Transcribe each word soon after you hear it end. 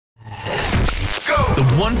The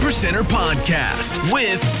 1%er Podcast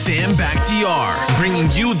with Sam Bakhtiar, bringing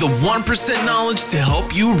you the 1% knowledge to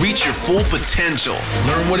help you reach your full potential.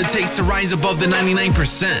 Learn what it takes to rise above the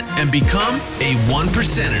 99% and become a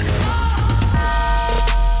 1%er.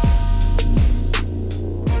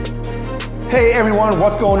 Hey everyone,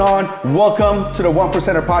 what's going on? Welcome to the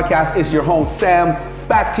 1%er Podcast. It's your host, Sam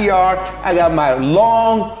Bakhtiar. I got my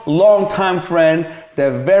long time friend,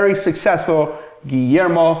 the very successful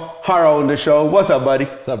Guillermo Haro on the show. What's up, buddy?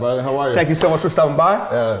 What's up, brother? How are you? Thank you so much for stopping by.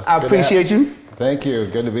 I appreciate you. Thank you.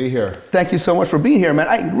 Good to be here. Thank you so much for being here,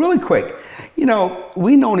 man. Really quick,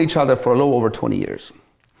 we've known each other for a little over 20 years.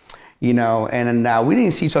 And we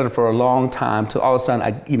didn't see each other for a long time till all of a sudden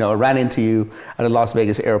I ran into you at the Las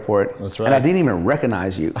Vegas airport. That's right. And I didn't even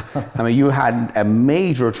recognize you. I mean, you had a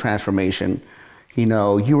major transformation.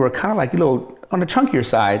 You were kind of like, on the chunkier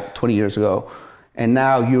side 20 years ago. And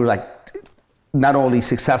now you're like, not only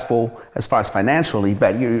successful as far as financially,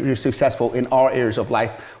 but you're successful in all areas of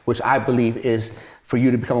life, which I believe is for you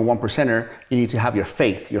to become a 1%er, you need to have your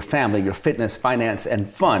faith, your family, your fitness, finance, and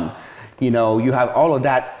fun. You have all of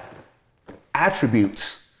that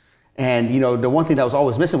attributes. And the one thing that was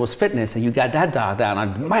always missing was fitness, and you got that dialed down.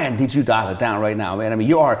 And man, did you dial it down right now, man. I mean,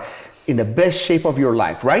 you are in the best shape of your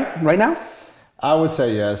life, right now? I would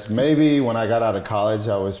say yes. Maybe when I got out of college,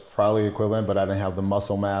 I was probably equivalent, but I didn't have the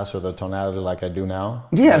muscle mass or the tonality like I do now.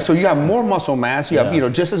 Yeah, so you have more muscle mass. You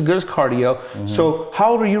have, just as good as cardio. Mm-hmm. So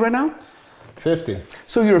how old are you right now? 50.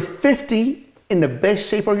 So you're 50 in the best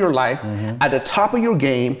shape of your life, at the top of your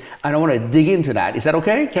game, and I want to dig into that. Is that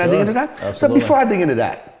okay? Can I dig into that? Absolutely. So before I dig into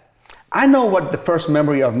that, I know what the first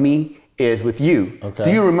memory of me is with you. Okay.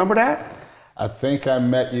 Do you remember that? I think I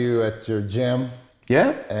met you at your gym.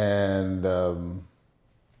 Yeah. And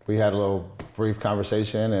we had a little brief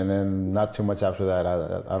conversation, and then not too much after that.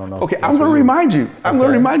 I don't know. Okay, I'm going to remind you. I'm going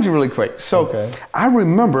to remind you really quick. So I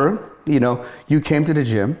remember, you came to the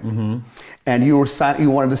gym, and you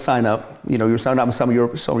wanted to sign up. You were signing up with some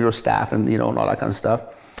of your staff, and and all that kind of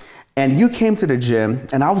stuff. And you came to the gym,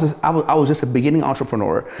 and I was just a beginning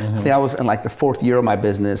entrepreneur. I think I was in like the 4th year of my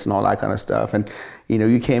business and all that kind of stuff. And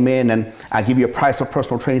you came in, and I give you a price for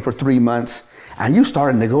personal training for 3 months. And you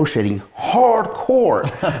started negotiating hardcore.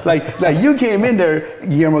 like you came in there,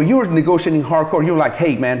 Guillermo, you were negotiating hardcore. You were like,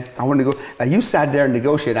 hey man, I want to go. Like you sat there and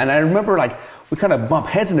negotiated. And I remember we kind of bumped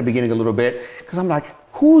heads in the beginning a little bit, because I'm like,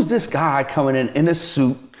 who's this guy coming in a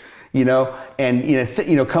suit,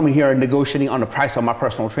 and coming here and negotiating on the price of my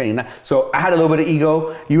personal training. So I had a little bit of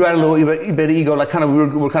ego. You had a little bit of ego. Like we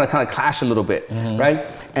were kind of clashed a little bit, right?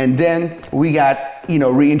 And then we got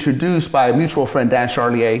reintroduced by a mutual friend, Dan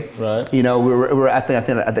Charlier. Right. We were at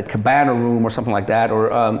the Cabana room or something like that,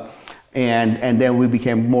 or and then we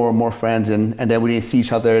became more and more friends, and then we didn't see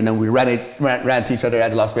each other, and then we ran into each other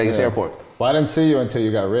at the Las Vegas airport. Well, I didn't see you until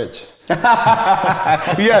you got rich.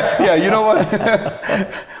 Yeah, you know what?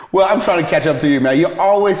 Well, I'm trying to catch up to you, man. You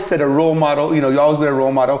always set a role model. You always been a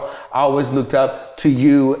role model. I always looked up to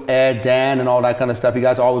you, Ed, Dan, and all that kind of stuff. You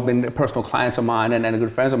guys have always been personal clients of mine and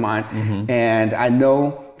good friends of mine. And I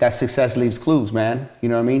know that success leaves clues, man. You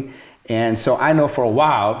know what I mean? And so I know for a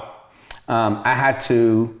while, I had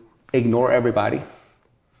to ignore everybody,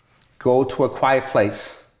 go to a quiet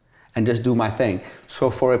place, and just do my thing. So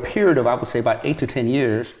for a period of, I would say, about 8 to 10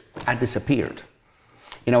 years, I disappeared.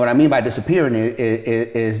 What I mean by disappearing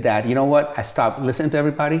is that, I stopped listening to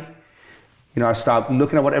everybody. I stopped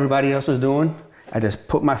looking at what everybody else was doing. I just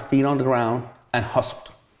put my feet on the ground and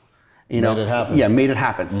hustled. Made it happen. Yeah, made it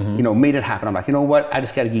happen. Made it happen. I'm like, you know what? I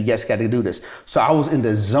just got to do this. So I was in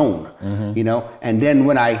the zone, and then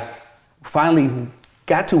when I finally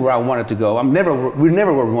got to where I wanted to go, we're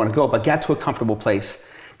never where we want to go, but got to a comfortable place.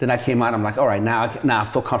 Then I came out, I'm like, all right, now I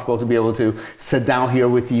feel comfortable to be able to sit down here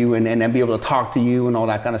with you and be able to talk to you and all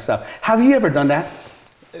that kind of stuff. Have you ever done that?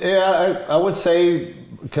 Yeah, I would say,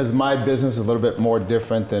 because my business is a little bit more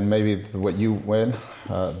different than maybe what you went,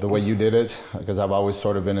 the way you did it, because I've always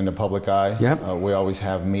sort of been in the public eye. Yep. We always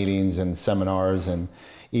have meetings and seminars and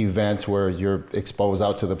events where you're exposed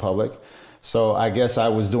out to the public. So I guess I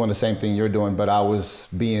was doing the same thing you're doing, but I was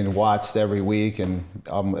being watched every week and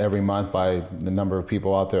every month by the number of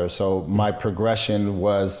people out there. So my progression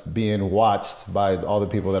was being watched by all the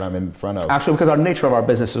people that I'm in front of. Actually, because our nature of our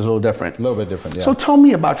business is a little different. A little bit different, yeah. So tell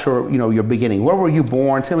me about your beginning. Where were you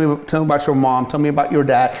born? Tell me about your mom. Tell me about your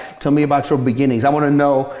dad. Tell me about your beginnings. I want to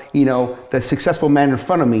know, the successful man in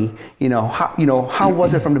front of me. How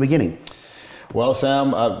was it from the beginning? Well,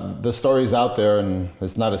 Sam, the story's out there, and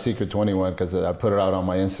it's not a secret to anyone because I put it out on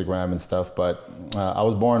my Instagram and stuff, but I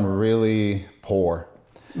was born really poor.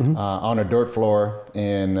 on a dirt floor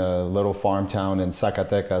in a little farm town in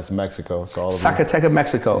Zacatecas, Mexico. So Zacatecas,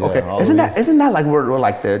 Mexico. Yeah, Okay. Isn't that like where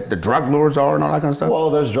like the drug lords are and all that kind of stuff? Well,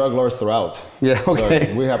 there's drug lords throughout. Yeah. Okay.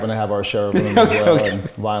 But we happen to have our share of them as well, and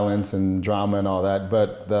violence and drama and all that.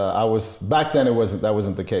 But back then that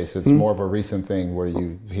wasn't the case. It's more of a recent thing where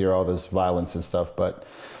you hear all this violence and stuff. But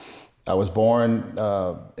I was born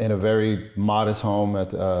in a very modest home,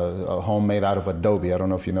 a home made out of adobe. I don't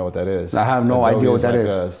know if you know what that is. I have no idea what that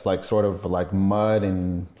is. It's like sort of like mud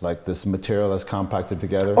and like this material that's compacted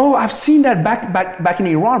together. Oh, I've seen that back in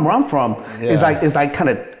Iran, where I'm from. Yeah. It's like kind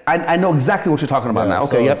of. I know exactly what you're talking about now.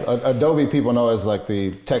 Okay, so yep. Adobe people know as like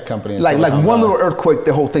the tech company. Like one little earthquake,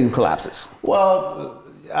 the whole thing collapses. Well.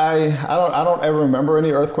 I don't ever remember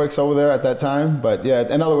any earthquakes over there at that time, but yeah.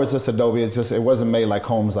 In other words, this adobe, it wasn't made like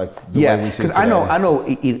homes like the way we see today. Because I know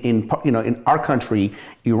in our country,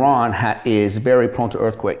 Iran is very prone to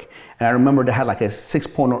earthquake, and I remember they had like a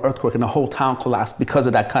 6.0 earthquake, and the whole town collapsed because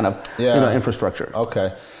of that kind of infrastructure.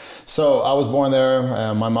 Okay, so I was born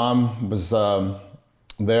there. My mom was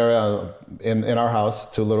there in our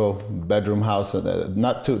house, two little bedroom house,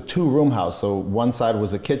 not two room house. So one side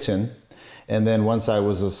was a kitchen. And then one side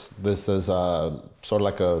was this is sort of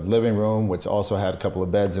like a living room, which also had a couple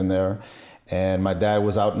of beds in there. And my dad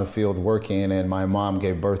was out in the field working, and my mom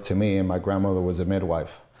gave birth to me, and my grandmother was a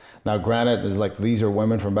midwife. Now, granted, it's like these are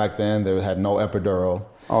women from back then. They had no epidural.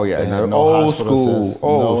 Oh yeah, they had no old school,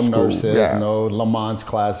 no nurses, no Lamont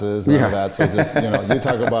classes, none of that. So just you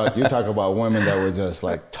talk about women that were just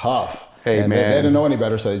like tough. Hey, and man. They didn't know any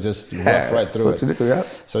better, so they just roughed right through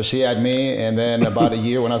it. So she had me, and then when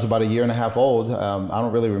I was about a year and a half old, I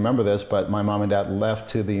don't really remember this, but my mom and dad left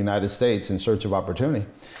to the United States in search of opportunity.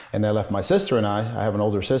 And they left my sister and I have an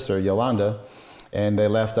older sister, Yolanda, and they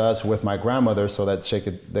left us with my grandmother so that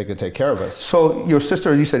they could take care of us. So your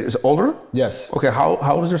sister, you said, is older? Yes. Okay, how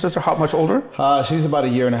old is your sister? How much older? She's about a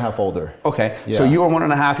year and a half older. Okay, yeah. So you were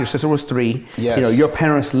 1.5, your sister was 3. Yes. Your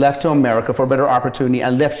parents left to America for a better opportunity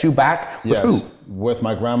and left you back with who? With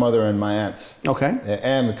my grandmother and my aunts. Okay.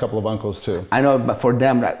 And a couple of uncles too. I know, but for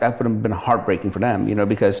them, that would have been heartbreaking for them,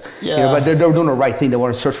 because but they were doing the right thing. They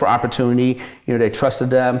wanted to search for opportunity. They trusted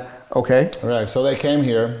them. Okay. Right. So they came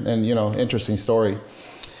here, and interesting story.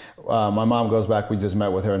 My mom goes back. We just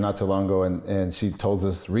met with her not too long ago, and she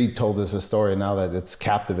retold us a story now that it's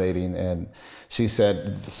captivating. And she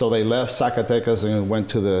said, so they left Zacatecas and went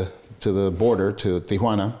to the border to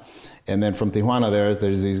Tijuana. And then from Tijuana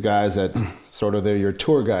there's these guys that sort of, they're your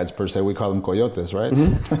tour guides per se. We call them coyotes, right?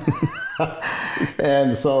 Mm-hmm.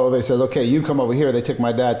 And so they said, okay, you come over here. They took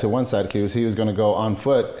my dad to one side because he was going to go on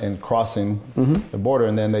foot and crossing the border.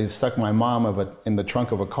 And then they stuck my mom in the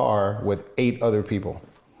trunk of a car with 8 other people.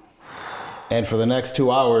 And for the next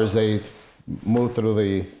 2 hours, they moved through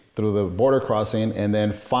the border crossing, and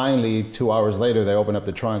then finally 2 hours later they opened up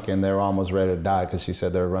the trunk and they're almost ready to die because she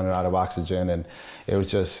said they're running out of oxygen, and it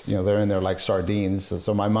was just they're in there like sardines.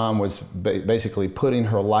 So my mom was basically putting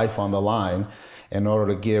her life on the line in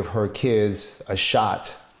order to give her kids a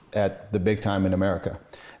shot at the big time in America.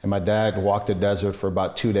 And my dad walked the desert for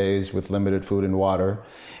about 2 days with limited food and water.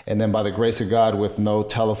 And then by the grace of God, with no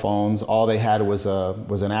telephones, all they had was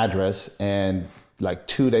an address. And like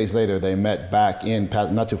 2 days later, they met back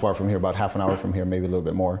not too far from here, about half an hour from here, maybe a little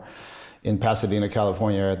bit more, in Pasadena,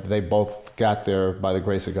 California. They both got there by the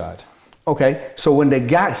grace of God. Okay, so when they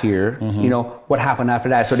got here, what happened after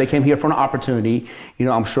that? So they came here for an opportunity.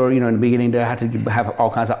 I'm sure, in the beginning they had to have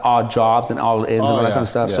all kinds of odd jobs and all ins and all that kind of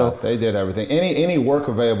stuff. Yeah. So they did everything. Any work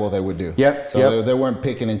available they would do. Yep. So they weren't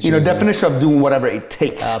picking and choosing. Definition of doing whatever it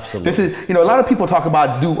takes. Absolutely. This is, a lot of people talk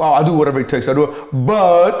about I'll do whatever it takes. I do it,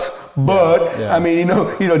 but I mean,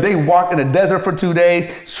 they walked in the desert for 2 days,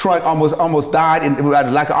 almost died, and had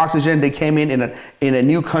a lack of oxygen. They came in a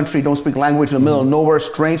new country, don't speak language, in the middle of nowhere,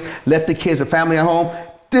 strange, left the kids and family at home.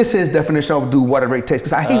 This is definition of do whatever it takes.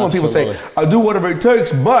 Because I hate when people say, I'll do whatever it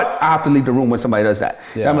takes, but I have to leave the room when somebody does that.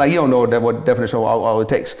 Yeah. And I'm like, you don't know what definition of all it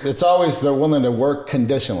takes. It's always they're willing to work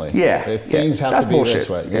conditionally. Yeah. If things have That's to be bullshit. This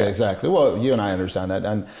way. Yeah, exactly. Well, you and I understand that.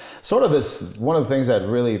 And sort of one of the things that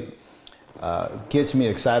really gets me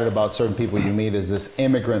excited about certain people you meet is this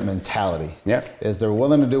immigrant mentality. Yeah. Is they're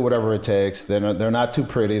willing to do whatever it takes. They're not too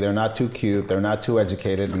pretty. They're not too cute. They're not too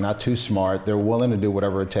educated. They're not too smart. They're willing to do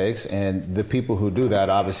whatever it takes. And the people who do that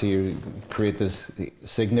obviously create this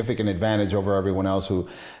significant advantage over everyone else who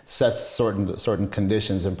sets certain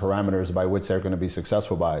conditions and parameters by which they're going to be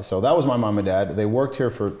successful by. So that was my mom and dad. They worked here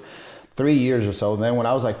for 3 years or so. And then when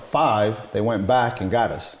I was like 5, they went back and got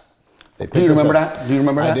us. Do you remember that? Do you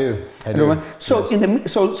remember that? I do. So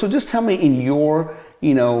yes. So just tell me, in your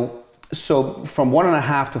So from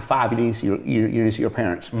 1.5 to 5, you didn't see your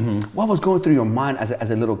parents. What was going through your mind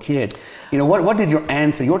as a little kid? You know, what did your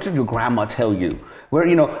aunt say? What did your grandma tell you? Where,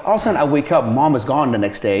 you know, all of a sudden I wake up, mom is gone the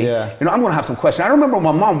next day. Yeah. You know, I'm gonna have some questions. I remember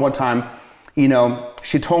my mom one time, you know,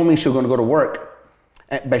 she told me she was gonna go to work,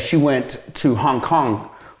 but she went to Hong Kong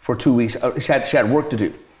for 2 weeks. She had work to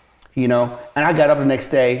do, you know. And I got up the next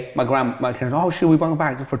day. My parents, oh, should we bring her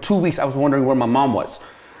back? For 2 weeks, I was wondering where my mom was.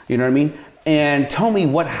 You know what I mean? And tell me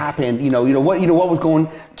what happened. What was going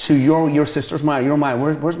to your sister's mind, your mind.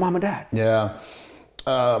 Where's mom and dad? Yeah.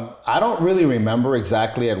 I don't really remember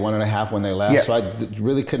exactly at 1.5 when they left, Yeah. so I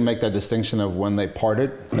really couldn't make that distinction of when they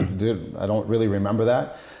parted. I don't really remember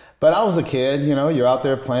that. But I was a kid, you know, you're out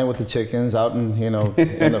there playing with the chickens out in, you know,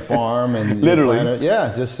 in the farm. And Literally.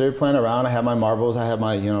 Just they're playing around. I had my marbles. I had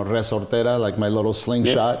my, you know, resortera, like my little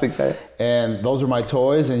slingshot. Yeah, and those are my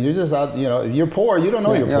toys. And you're just out, you know, you're poor. You don't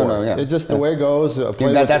know you're poor. It's just the way it goes.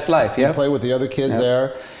 That's life, yeah. You play with the other kids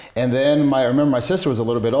there. And then I remember my sister was a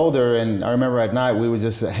little bit older, and I remember at night we would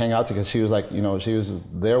just hang out together. She was like, you know, she was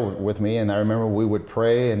there with me, and I remember we would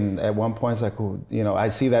pray. And at one point, it's like, you know, I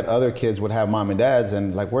see that other kids would have mom and dads,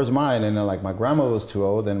 and like, where's mine? And they're like, my grandma was too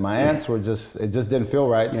old, and my aunts were it just didn't feel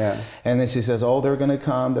right. Yeah. And then she says, oh, they're gonna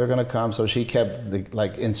come. So she kept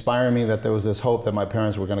like inspiring me that there was this hope that my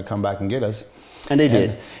parents were gonna come back and get us. And they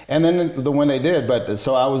did. And then when they did, but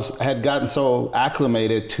so I had gotten so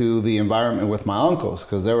acclimated to the environment with my uncles,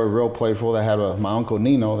 because they were real playful. I had my uncle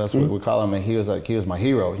Nino, that's what we call him, and he was my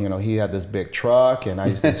hero. You know, he had this big truck, and I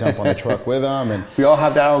used to jump on the truck with him. And we all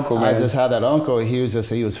have that uncle, man. I just had that uncle. He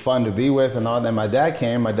was fun to be with, and all. Then my dad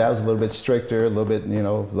came. My dad was a little bit stricter, a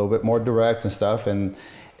little bit more direct and stuff, and.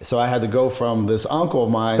 So I had to go from this uncle of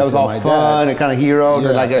mine that was to all my fun dad. and kind of hero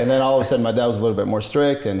to like and then all of a sudden my dad was a little bit more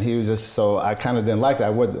strict, and he was just, so I kind of didn't like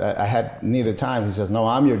that. I had needed time. He says, no,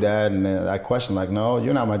 I'm your dad, and then I questioned like, no,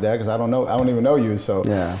 you're not my dad, because I don't even know you. So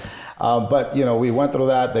yeah. But you know, we went through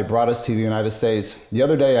that. They brought us to the United States. The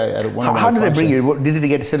other day, at one of my How did they functions, bring you? Did they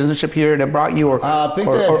get citizenship here that brought you, or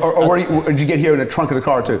did you get here in the trunk of the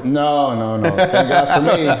car too? No. Thank God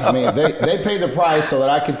for me. I mean, they paid the price so that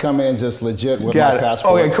I could come in just legit with my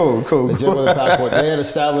passport. Okay, cool. Legit with a passport. They had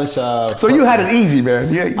established. So you had it easy,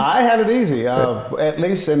 man. Yeah. I had it easy, at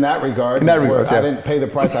least in that regard. Yeah. I didn't pay the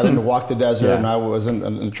price. I didn't walk the desert, and I was in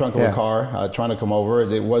the trunk of a car trying to come over.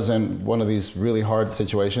 It wasn't one of these really hard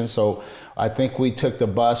situations. So I think we took the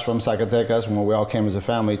bus from Zacatecas when we all came as a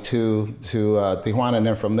family to Tijuana, and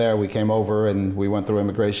then from there we came over and we went through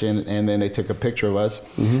immigration, and then they took a picture of us.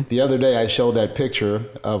 Mm-hmm. The other day I showed that picture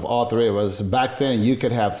of all three of us. Back then you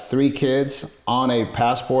could have 3 kids on a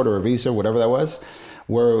passport or a visa, whatever that was,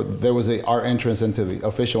 where there was our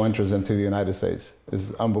official entrance into the United States.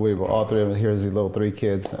 It's unbelievable. All 3 of us, here's the little 3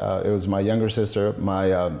 kids. It was my younger sister,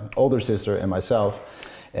 my older sister, and myself.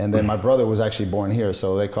 And then my brother was actually born here,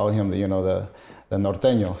 so they call him the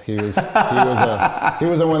norteño. He was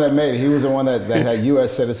the one that made it. He was the one that had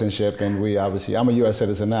U.S. citizenship, and I'm a U.S.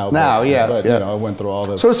 citizen now. But you know, I went through all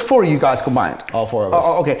the. So it's 4 of you guys combined. All 4 of us.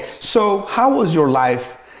 Oh, okay. So how was your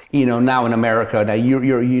life? You know, now in America, now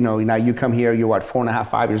now you come here. You're what, 4.5,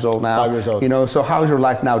 5 years old now. 5 years old. You know, so how's your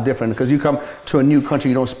life now different? Because you come to a new country,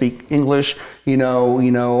 you don't speak English. You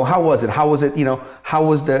know, how was it? How was it? You know, how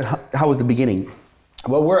was the beginning?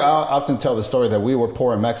 Well, I often tell the story that we were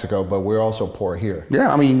poor in Mexico, but we're also poor here.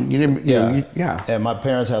 Yeah, I mean, you didn't. And my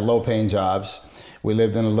parents had low-paying jobs. We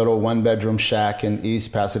lived in a little 1-bedroom shack in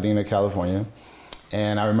East Pasadena, California.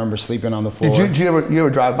 And I remember sleeping on the floor. Did you ever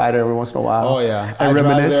drive by there every once in a while? Oh yeah, and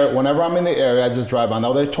reminisce? Drive there. Whenever I'm in the area, I just drive by.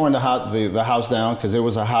 Now they're torn the house down because it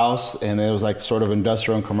was a house, and it was like sort of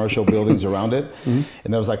industrial and commercial buildings around it. Mm-hmm.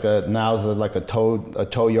 And there was like a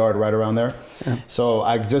tow yard right around there. Yeah. So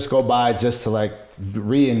I just go by just to like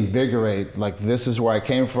reinvigorate, like this is where I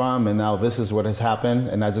came from, and now this is what has happened.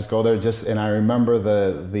 And I just go there and I remember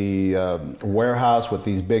the warehouse with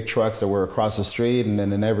these big trucks that were across the street, and then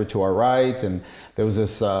the neighbor to our right, and there was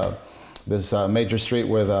this major street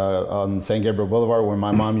on San Gabriel Boulevard where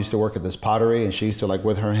my mom used to work at this pottery, and she used to like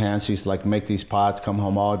with her hands, she used to like make these pots, come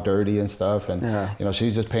home all dirty and stuff, and you know,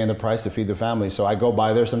 she's just paying the price to feed the family. So I go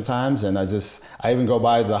by there sometimes, and I even go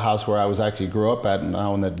by the house where I was actually grew up at,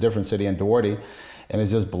 now in a different city in Duarte. And it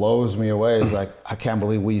just blows me away. It's like, I can't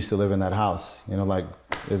believe we used to live in that house. You know, like,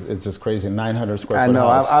 it's just crazy. 900 square foot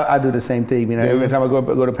house. I know, I do the same thing. You know, every time I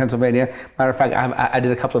go to Pennsylvania, matter of fact, I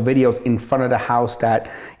did a couple of videos in front of the house that,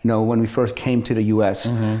 you know, when we first came to the U.S.,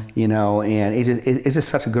 you know, and it's just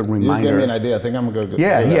such a good reminder. You just gave me an idea. I think I'm going to go.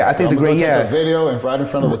 I think it's a great, take a video right in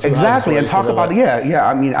front of the two exactly, houses and talk about it. Yeah.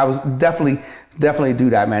 I mean, I was definitely definitely do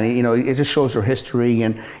that, man. You know, it just shows your history.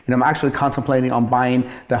 And, you know, I'm actually contemplating on buying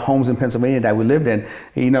the homes in Pennsylvania that we lived in,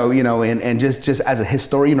 and just as a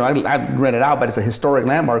historian, I rent it out, but it's a historic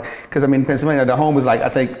landmark. Because I mean, Pennsylvania, the home was like, I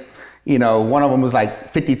think, one of them was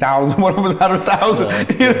like 50,000, one of them was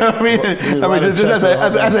 100,000. You know what I mean? Just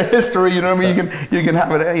as a history, you know what I mean? You can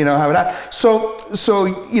have it, have it out. So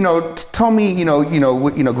tell me,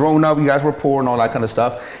 growing up, you guys were poor and all that kind of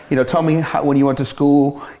stuff. Tell me how, when you went to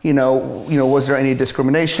school, was there any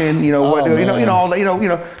discrimination?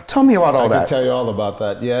 Tell me about all that. I can tell you all about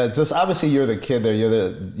that. Yeah, just obviously you're the kid there.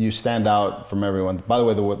 You stand out from everyone. By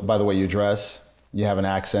the way you dress, you have an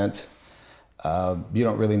accent. You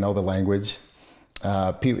don't really know the language.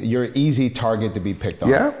 You're an easy target to be picked on.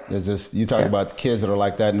 Yeah. It's just, you talk about kids that are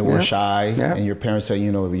like that and we're shy, and your parents say,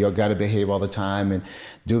 you got to behave all the time and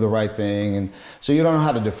do the right thing. And so you don't know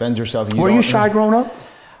how to defend yourself. And were you shy growing up?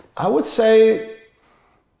 I would say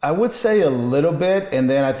a little bit, and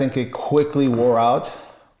then I think it quickly wore out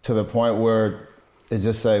to the point where it's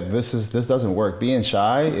just like, this doesn't work. Being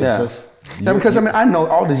shy, it's just... because I know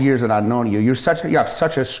all these years that I've known you, you have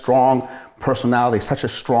such a strong personality, such a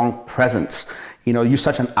strong presence. You're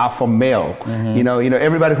such an alpha male. Mm-hmm.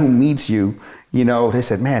 Everybody who meets you, they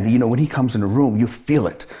said, man, when he comes in the room, you feel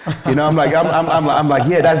it. I'm like,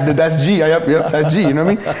 yeah, that's G. Yep, that's G. You know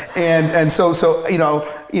what I mean? And so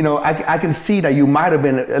I can see that you might have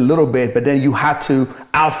been a little bit, but then you had to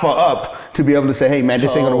alpha up to be able to say, hey man,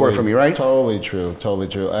 this ain't gonna work for me, right? Totally true.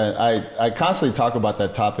 I constantly talk about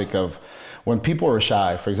that topic of when people are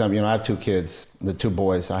shy. For example, I have two kids, the two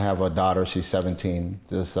boys. I have a daughter, she's 17.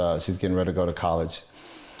 She's getting ready to go to college.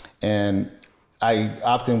 And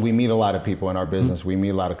we meet a lot of people in our business. Mm-hmm. We meet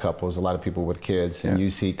a lot of couples, a lot of people with kids, and you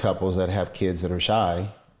see couples that have kids that are shy,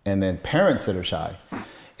 and then parents that are shy.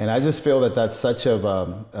 And I just feel that that's such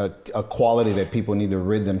a quality that people need to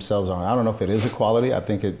rid themselves on. I don't know if it is a quality. I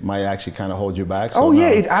think it might actually kind of hold you back. So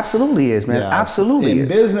it absolutely is, man. Yeah, absolutely. In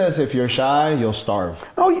business, if you're shy, you'll starve.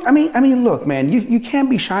 Oh, I mean, look, man, you can't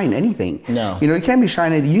be shy in anything. No. You can't be shy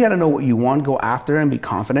in anything. You got to know what you want, go after, and be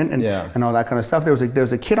confident, and all that kind of stuff. There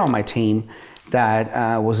was a kid on my team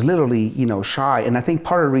that was literally, shy, and I think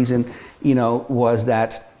part of the reason, was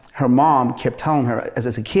that her mom kept telling her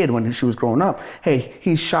as a kid when she was growing up, hey,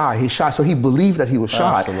 he's shy. So he believed that he was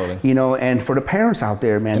shy. Absolutely. And for the parents out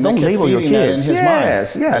there, man, and don't label your kids.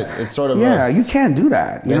 Yes, it's sort of you can't do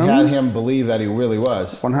that. They had him believe that he really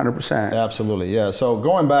was. 100%. Absolutely, yeah. So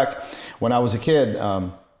going back, when I was a kid,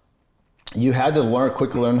 you had to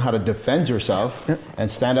quickly learn how to defend yourself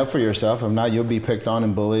and stand up for yourself. If not, you'll be picked on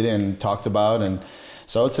and bullied and talked about. And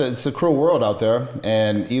so it's a cruel world out there,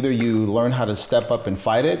 and either you learn how to step up and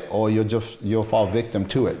fight it, or you'll fall victim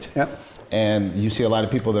to it. Yep. And you see a lot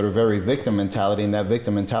of people that are very victim mentality, and that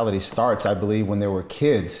victim mentality starts, I believe, when they were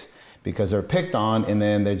kids, because they're picked on, and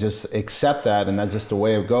then they just accept that, and that's just the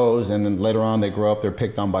way it goes. And then later on, they grow up, they're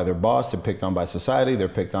picked on by their boss, they're picked on by society, they're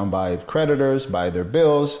picked on by creditors, by their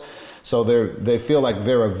bills. So they feel like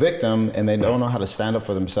they're a victim, and they don't know how to stand up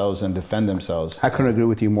for themselves and defend themselves. I couldn't agree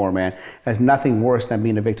with you more, man. There's nothing worse than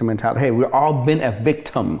being a victim mentality. Hey, we've all been a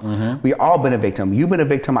victim. Mm-hmm. We all been a victim. You've been a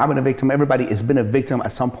victim. I've been a victim. Everybody has been a victim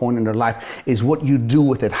at some point in their life. Is what you do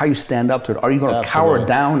with it, how you stand up to it. Are you going to cower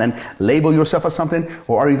down and label yourself as something,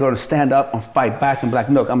 or are you going to stand up and fight back and be like,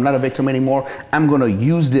 look, I'm not a victim anymore. I'm going to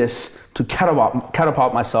use this to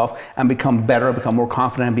catapult myself and become better, become more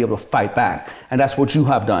confident, and be able to fight back. And that's what you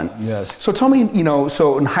have done. Yes. So tell me,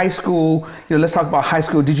 so in high school, let's talk about high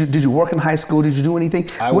school. Did you work in high school? Did you do anything?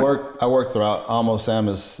 I worked throughout almost, Sam,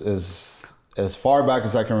 as far back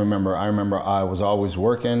as I can remember. I remember I was always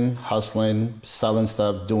working, hustling, selling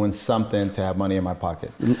stuff, doing something to have money in my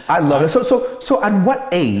pocket. I love it. So at what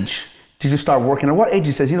age did you start working? At what age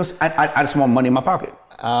you says, I just want money in my pocket?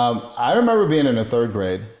 I remember being in the third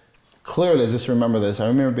grade. Clearly, just remember this. I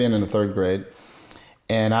remember being in the third grade,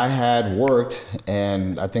 and I had worked,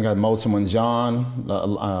 and I think I mowed someone's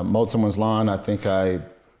lawn. I think I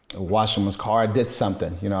washed someone's car. I did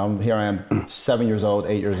something. Here I am, 7 years old,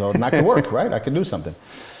 8 years old, and I could work, right? I could do something.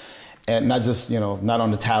 And not just, not on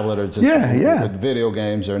the tablet or just with video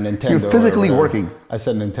games or Nintendo. You're physically working. I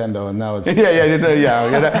said Nintendo, and now it's... That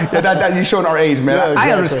you're showing our age, man. Yeah,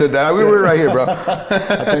 exactly. I understood that. We were right here, bro. I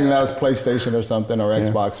think that was PlayStation or something, or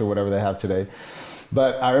Xbox or whatever they have today.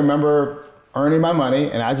 But I remember earning my money,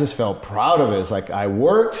 and I just felt proud of it. It's like I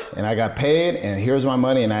worked, and I got paid, and here's my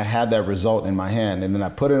money, and I had that result in my hand. And then I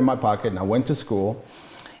put it in my pocket, and I went to school.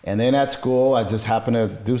 And then at school, I just happened to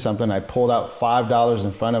do something. I pulled out $5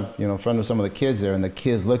 in front of some of the kids there, and the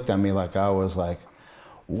kids looked at me like I was like,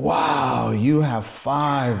 wow, you have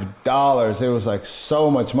 $5. It was like so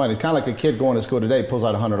much money. It's kind of like a kid going to school today, pulls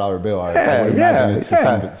out a $100 bill. I would imagine it's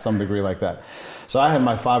to some degree like that. So I had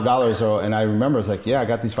my $5, and I remember it's like, yeah, I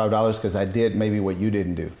got these $5 because I did maybe what you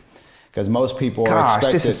didn't do. Because most people are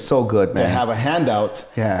expected this is so good, man. to have a handout,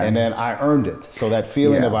 and then I earned it. So that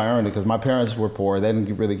feeling of I earned it, because my parents were poor, they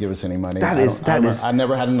didn't really give us any money. I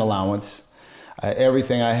never had an allowance.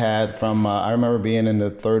 Everything I had from, I remember being in the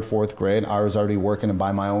 3rd, 4th grade, I was already working to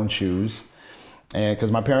buy my own shoes. And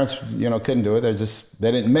because my parents, couldn't do it.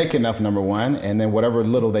 They didn't make enough, number one. And then whatever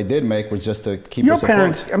little they did make was just to keep us afloat. Your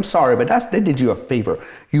parents, I'm sorry, but they did you a favor.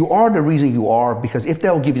 You are the reason you are, because if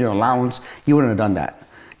they'll give you an allowance, you wouldn't have done that.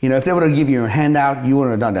 If they would have given you a handout, you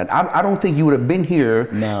wouldn't have done that. I don't think you would have been here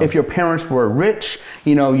if your parents were rich.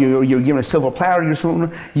 You're given a silver platter.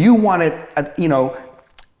 You wanted,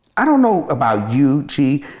 I don't know about you,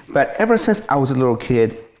 G, but ever since I was a little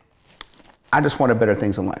kid, I just wanted better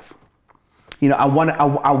things in life. I wanted.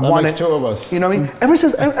 That makes two of us. You know what I mean? Ever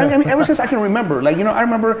since I can remember, I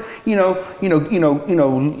remember,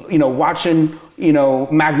 watching,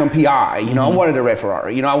 Magnum PI. I wanted a red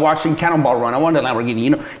Ferrari. I watching Cannonball Run. I wanted a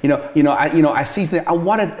Lamborghini. I see things. I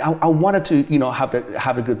wanted to,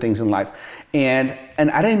 have the good things in life, and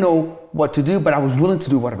I didn't know what to do, but I was willing to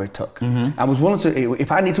do whatever it took. I was willing to,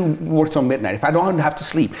 if I need to work till midnight, if I don't have to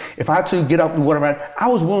sleep, if I had to get up, whatever, I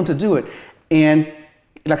was willing to do it. And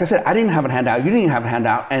like I said, I didn't have a handout. You didn't have a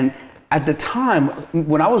handout. And at the time,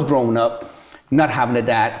 when I was growing up, not having a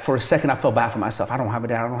dad, for a second I felt bad for myself. I don't have a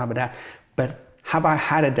dad. But have I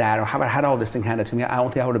had a dad, or have I had all this thing handed to me, I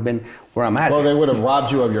don't think I would have been where I'm at. Well, they would have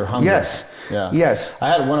robbed you of your hunger. Yes. Yeah. Yes. I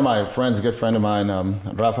had one of my friends, a good friend of mine,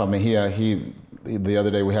 Rafa Mejia, the other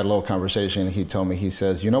day we had a little conversation. He told me, he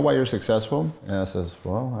says, you know why you're successful? And I says,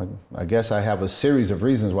 well, I guess I have a series of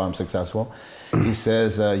reasons why I'm successful. He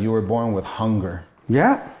says, you were born with hunger.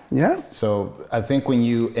 Yeah. So I think when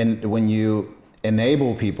you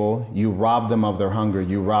enable people, you rob them of their hunger.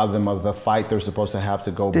 You rob them of the fight they're supposed to have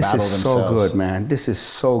to go battle themselves. This is so good, man. This is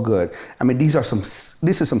so good. I mean, this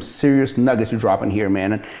is some serious nuggets you're dropping here,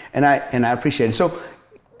 man. And I appreciate it. So,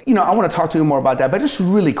 I want to talk to you more about that, but just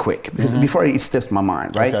really quick, because before it slips my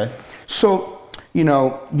mind, right? Okay. So,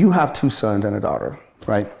 you have 2 sons and a daughter,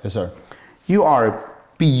 right? Yes, sir. You are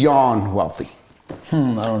beyond wealthy. I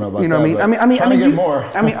don't know about that. You know what I mean? I mean, get more.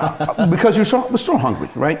 Because you're still hungry,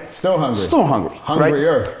 right? Still hungry. Still hungry.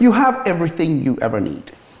 Hungrier. Right? You have everything you ever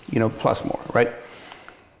need, plus more, right?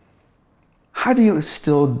 How do you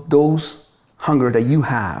instill those hunger that you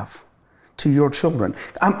have to your children?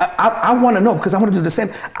 I want to know, because I want to do the same.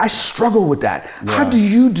 I struggle with that. Yeah. How do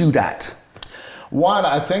you do that? One,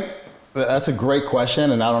 I think that's a great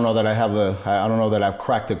question, and I don't know that I've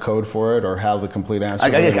cracked the code for it or have the complete answer. I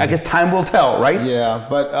guess time will tell, right? Yeah,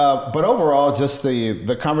 but overall, just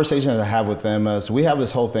the conversations I have with them is, we have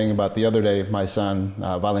this whole thing about, the other day, my son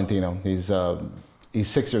Valentino, he's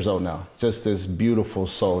 6 years old now. Just this beautiful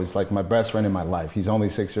soul. He's like my best friend in my life. He's only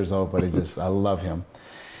 6 years old, but I love him.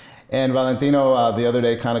 And Valentino the other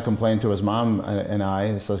day kind of complained to his mom and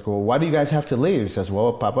I. He says, well, why do you guys have to leave? He says,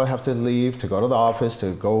 well, Papa have to leave to go to the office,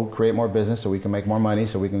 to go create more business so we can make more money,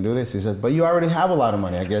 so we can do this. He says, but you already have a lot of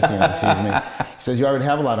money. I guess, sees me. He says, you already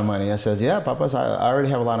have a lot of money. I says, yeah, Papa, I already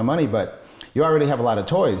have a lot of money, but you already have a lot of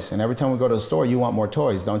toys. And every time we go to the store, you want more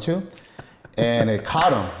toys, don't you? And it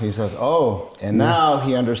caught him. He says, oh, and now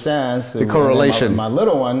he understands the correlation. My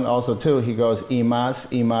little one also too, he goes, y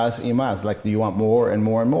más, like, do you want more and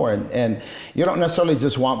more and more? And you don't necessarily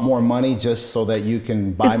just want more money just so that you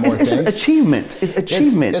can buy more things. It's achievement. It's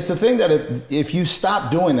achievement. It's the thing that if you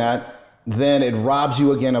stop doing that, then it robs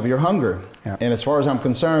you again of your hunger. Yeah. And as far as I'm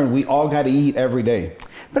concerned, we all got to eat every day.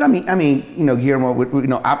 But I mean,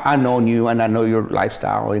 Guillermo, I've known you, and I know your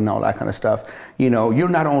lifestyle and all that kind of stuff. You're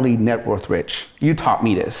not only net worth rich. You taught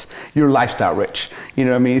me this. You're lifestyle rich. You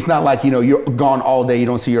know what I mean? It's not like, you're gone all day, you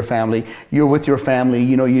don't see your family. You're with your family,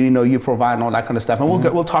 you provide and all that kind of stuff. And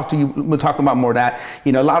we'll talk to you, we'll talk about more of that.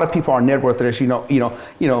 A lot of people are net worth rich,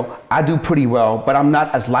 I do pretty well, but I'm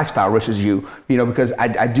not as lifestyle rich as you, because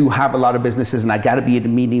I do have a lot of businesses, and I got to be at the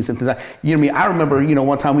meetings and things like that. You know what I mean? I remember,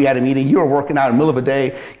 one time we had a meeting, you were working out in the middle of the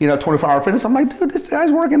day, 24-hour fitness. I'm like, dude, this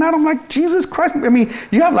guy's working out. I'm like, Jesus Christ. I mean,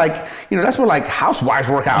 you have that's where housewives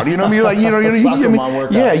work out. You know what I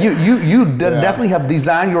mean? Yeah, you definitely have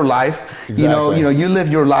designed your life. Exactly. You live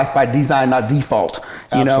your life by design, not default.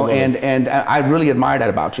 And I really admire that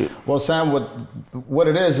about you. Well, Sam, what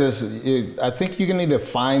it is I think you're gonna need to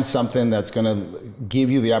find something that's gonna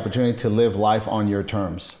give you the opportunity to live life on your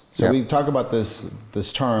terms. So we talk about this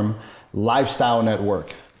term, lifestyle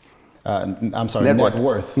network. Net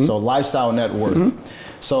worth. Mm-hmm. So lifestyle net worth. Mm-hmm.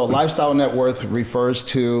 So lifestyle net worth refers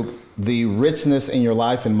to the richness in your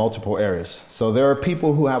life in multiple areas. So there are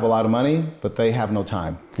people who have a lot of money, but they have no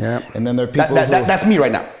time. Yeah. And then there are people that's me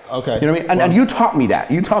right now. Okay. You know what I mean? And you taught me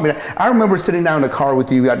that. You taught me that. I remember sitting down in the car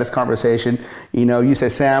with you. We had this conversation. You know, you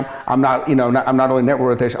said, Sam, I'm not only net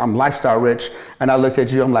worth rich, I'm lifestyle rich. And I looked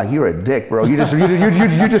at you. I'm like, you're a dick, bro. You just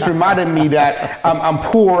reminded me that I'm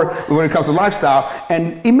poor when it comes to lifestyle,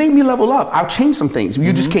 and it made me level up. I've changed some things.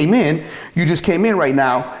 You just came in. You just came in right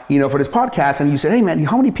now. You know, for this podcast, and you said, hey man,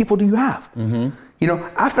 how many people do you have? You know,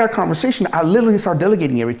 after our conversation, I literally started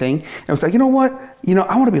delegating everything. And I was like, you know what? You know,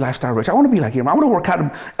 I want to be lifestyle rich. I want to be like him. I want to work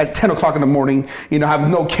out at 10 o'clock in the morning, you know, have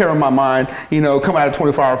no care in my mind, you know, come out of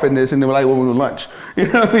 24-hour fitness and then we're like, well, we're doing lunch. You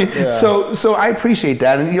know what I mean? Yeah. So I appreciate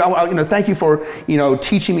that. And, you know, thank you for, you know,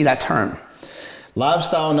 teaching me that term.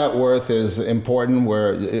 Lifestyle net worth is important,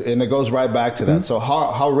 and it goes right back to that. So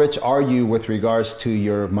how rich are you with regards to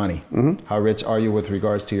your money? How rich are you with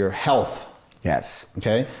regards to your health? Yes.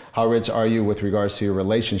 Okay. How rich are you with regards to your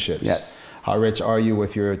relationships? Yes. How rich are you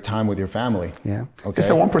with your time with your family? Yeah. Okay. It's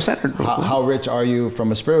the 1%. How rich are you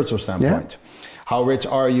from a spiritual standpoint? Yeah. How rich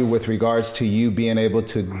are you with regards to you being able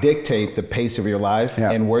to dictate the pace of your life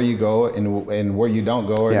and where you go and where you don't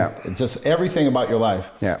go, or just everything about your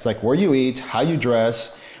life? Yeah. It's like where you eat, how you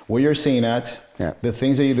dress, where you're seen at, the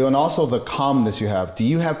things that you do, and also the calmness you have. Do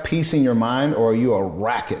you have peace in your mind, or are you a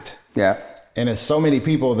racket? Yeah. And there's so many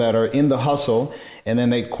people that are in the hustle, and then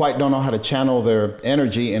they quite don't know how to channel their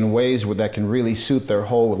energy in ways that can really suit their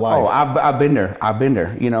whole life. Oh, I've been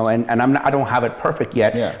there, you know, and I don't have it perfect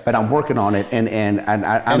yet, but I'm working on it. And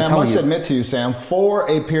I must admit to you, Sam, for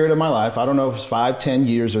a period of my life, I don't know if it's 5-10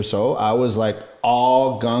 years or so, I was like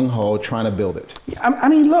all gung-ho trying to build it. I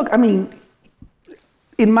mean, look,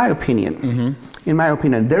 in my opinion,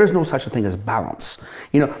 there is no such a thing as balance.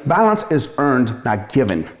 You know, balance is earned, not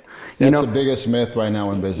given. That's the biggest myth right now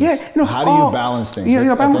in business. Yeah, you know, how do you balance things? There is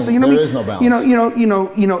no balance.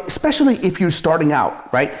 You know, especially if you're starting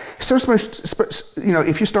out, right? You know,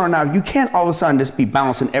 if you're starting out, you can't all of a sudden just be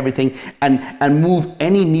balancing everything and move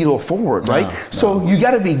any needle forward, right? So you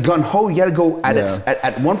got to be gun ho. You got to go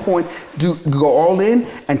at one point, go all in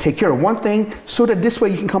and take care of one thing, so that this way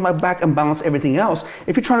you can come back and balance everything else.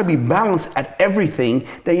 If you're trying to be balanced at everything,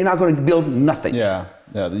 then you're not going to build nothing. Yeah,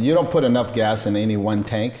 you don't put enough gas in any one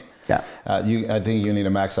tank. Yeah. I think you need to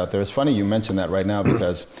max out there. It's funny you mentioned that right now,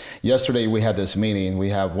 because yesterday we had this meeting. We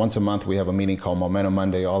have once a month, we have a meeting called Momentum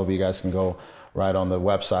Monday. All of you guys can go right on the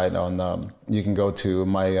website. You can go to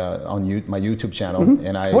my my YouTube channel.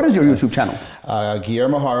 And what is your YouTube channel?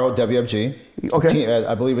 Guillermo Haro, WFG. Okay.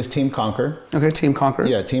 I believe it's Team Conquer. Okay, Team Conquer.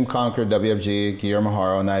 Yeah, Team Conquer, WFG, Guillermo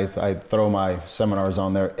Haro, and I throw my seminars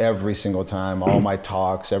on there every single time, all my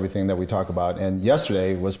talks, everything that we talk about. And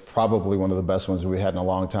yesterday was probably one of the best ones we had in a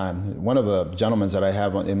long time. One of the gentlemen that I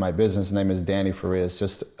have in my business, his name is Danny Farias,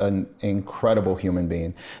 just an incredible human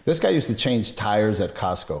being. This guy used to change tires at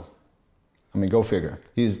Costco. I mean, go figure.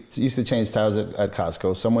 He used to change tires at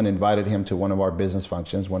Costco. Someone invited him to one of our business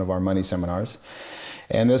functions, one of our money seminars.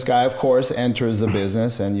 And this guy, of course, enters the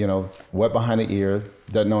business and, you know, wet behind the ear,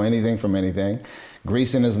 doesn't know anything from anything,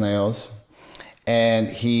 greasing his nails. And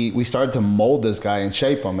we started to mold this guy and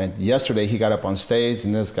shape him. And yesterday he got up on stage,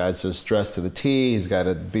 and this guy's just dressed to the T. He's got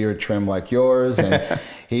a beard trim like yours, and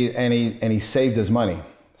he saved his money.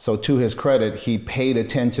 So to his credit, he paid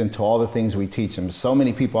attention to all the things we teach him. So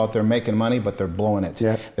many people out there making money, but they're blowing it.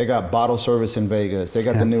 Yeah. They got bottle service in Vegas. They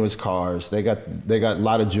got the newest cars. They got a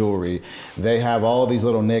lot of jewelry. They have all these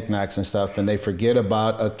little knickknacks and stuff, and they forget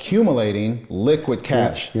about accumulating liquid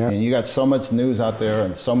cash. Yeah. And you got so much news out there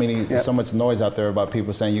and so much noise out there about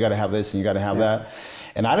people saying you got to have this and you got to have that.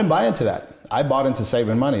 And I didn't buy into that. I bought into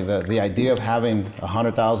saving money. The idea of having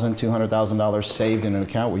 $100,000, $200,000 saved in an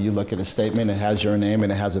account where you look at a statement, it has your name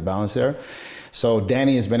and it has a balance there. So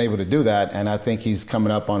Danny has been able to do that, and I think he's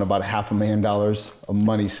coming up on about $500,000 of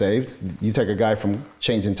money saved. You take a guy from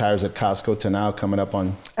changing tires at Costco to now coming up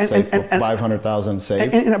on $500,000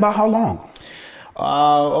 saved. And about how long?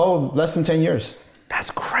 Less than 10 years.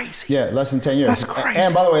 That's crazy. Yeah, less than 10 years. That's crazy.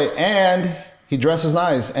 And by the way, he dresses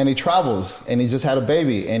nice, and he travels, and he just had a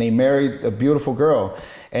baby, and he married a beautiful girl,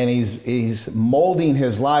 and he's molding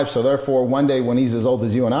his life. So therefore, one day when he's as old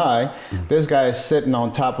as you and I, this guy is sitting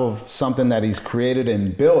on top of something that he's created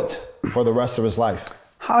and built for the rest of his life.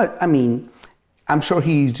 I'm sure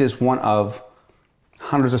he's just one of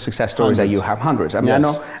hundreds of success stories that you have. Hundreds. I mean,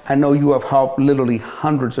 I know you have helped literally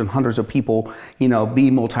hundreds and hundreds of people, you know, be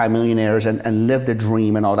multimillionaires and live the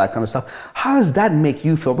dream and all that kind of stuff. How does that make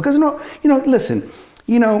you feel? Because, listen,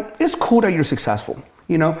 it's cool that you're successful.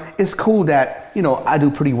 It's cool that, I do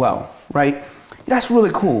pretty well, right? That's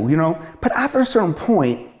really cool, you know. But after a certain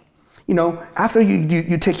point, you know, after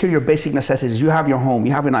you take care of your basic necessities, you have your home,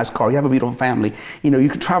 you have a nice car, you have a beautiful family, you know, you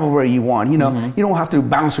can travel where you want, you know, you don't have to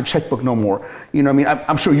balance your checkbook no more. You know what I mean?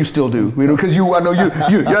 I'm sure you still do, you know, because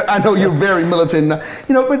I know you're very militant,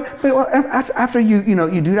 you know, but after you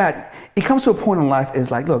do that, it comes to a point in life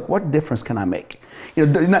is like, look, what difference can I make? You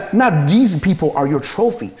know, not these people are your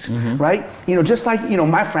trophies, right? You know, just like, you know,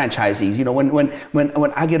 my franchisees, you know,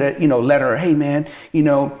 when I get a, you know, letter, hey man, you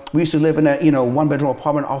know, we used to live in a, you know, 1-bedroom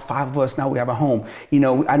apartment, all 5 of us, now we have a home. You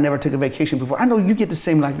know, I never took a vacation before. I know you get the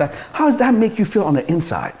same like that. How does that make you feel on the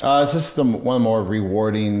inside? It's just one of the more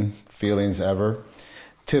rewarding feelings ever.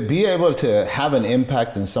 To be able to have an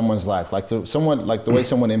impact in someone's life, like the way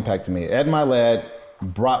someone impacted me. Ed Milet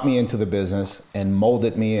brought me into the business and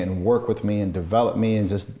molded me and worked with me and developed me and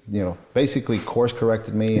just, you know, basically course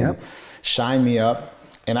corrected me and shined me up.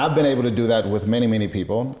 And I've been able to do that with many, many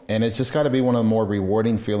people. And it's just got to be one of the more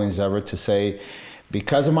rewarding feelings ever to say,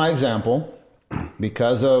 because of my example,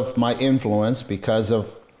 because of my influence, because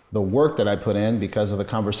of the work that I put in, because of the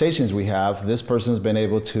conversations we have, this person's been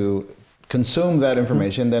able to consume that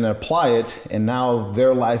information, then apply it, and now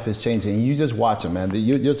their life is changing. You just watch them, man.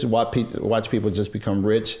 You just watch people just become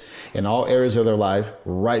rich in all areas of their life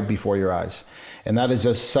right before your eyes. And that is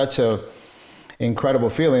just such a incredible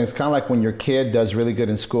feeling. It's kind of like when your kid does really good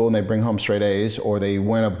in school and they bring home straight A's, or they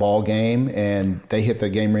win a ball game and they hit the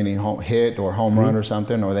game-winning hit or home run or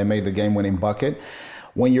something, or they made the game-winning bucket.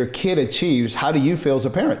 When your kid achieves, how do you feel as a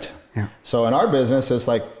parent? Yeah. So in our business, it's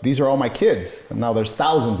like, these are all my kids. And now there's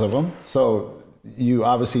thousands of them. So you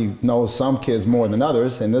obviously know some kids more than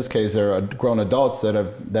others. In this case, they're grown adults that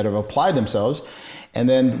have applied themselves. And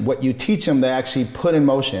then what you teach them, they actually put in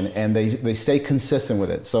motion, and they stay consistent with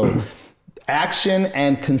it. So action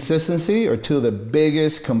and consistency are two of the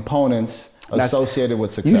biggest components associated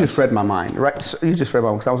with success. You just read my mind, right? So you just read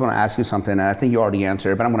my mind, because I was going to ask you something, and I think you already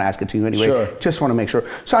answered, but I'm going to ask it to you anyway. Sure. Just want to make sure.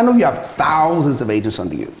 So I know you have thousands of agents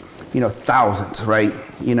under you. You know, thousands, right?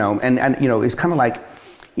 You know, and you know, it's kind of like,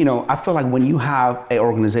 you know, I feel like when you have an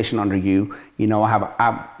organization under you, you know,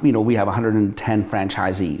 we have 110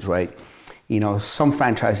 franchisees, right? You know, some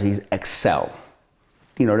franchisees excel.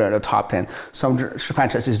 You know, they're the top 10. Some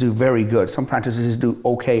franchises do very good. Some franchises do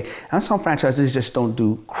okay, and some franchises just don't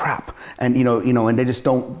do crap. And you know, and they just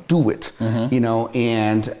don't do it. You know,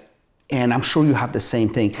 and I'm sure you have the same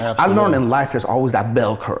thing. Absolutely. I learned in life there's always that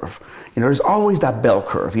bell curve. You know, there's always that bell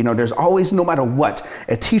curve. You know, there's always, no matter what,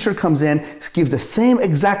 a teacher comes in, gives the same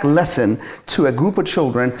exact lesson to a group of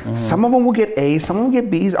children. Some of them will get A's, some of them will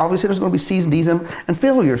get B's. Obviously, there's going to be C's, D's, and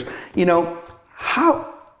failures. You know,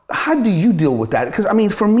 how do you deal with that? Because I mean,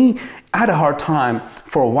 for me, I had a hard time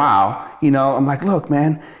for a while. You know, I'm like, look,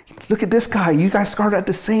 man, look at this guy. You guys started at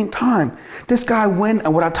the same time. This guy went,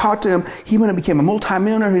 and when I talked to him, he went and became a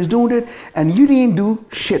multimillionaire. He's doing it, and you didn't do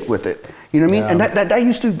shit with it. You know what I mean? And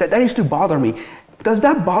that used to bother me. Does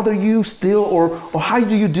that bother you still, or how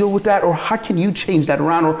do you deal with that, or how can you change that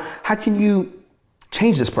around, or how can you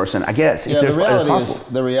change this person? I guess if there's possible.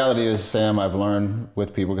 The reality is, Sam, I've learned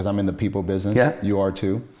with people, because I'm in the people business. Yeah. You are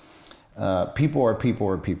too. People are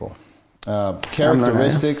people.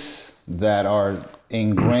 Characteristics that are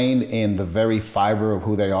ingrained in the very fiber of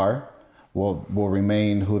who they are will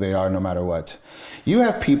remain who they are no matter what. You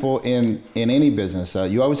have people in any business.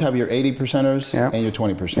 You always have your 80%ers and your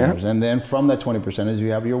 20%ers, and then from that 20%ers,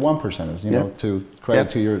 you have your 1%ers. You know, to credit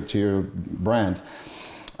to your brand.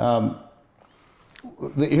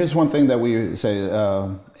 Here's one thing that we say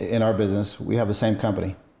in our business: we have the same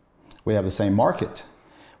company, we have the same market,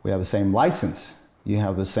 we have the same license, you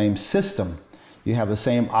have the same system, you have the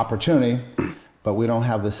same opportunity, but we don't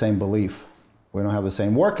have the same belief. We don't have the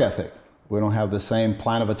same work ethic. We don't have the same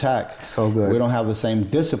plan of attack. So good. We don't have the same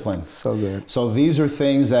discipline. So good. So these are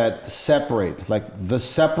things that separate. Like the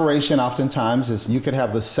separation oftentimes is you could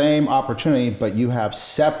have the same opportunity, but you have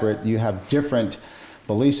different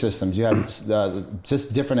belief systems. You have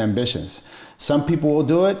just different ambitions. Some people will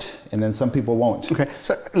do it, and then some people won't. Okay,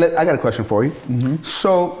 so I got a question for you.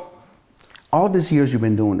 So all these years you've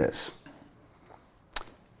been doing this,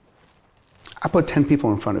 I put 10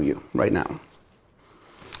 people in front of you right now,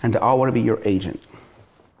 and they all want to be your agent.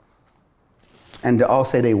 And they all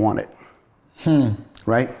say they want it.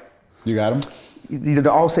 Right? You got them? They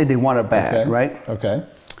all say they want it bad, right? Okay.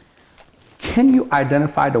 Can you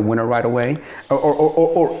identify the winner right away?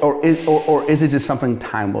 Or is it just something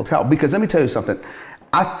time will tell? Because let me tell you something.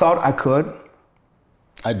 I thought I could.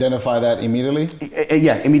 Identify that immediately?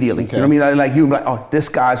 Yeah, immediately. Okay. You know what I mean? Like like, oh, this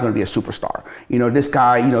guy's going to be a superstar. You know, this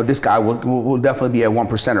guy will definitely be a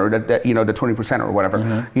 1%er, the 20% or whatever.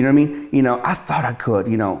 You know what I mean? You know, I thought I could,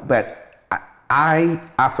 you know, but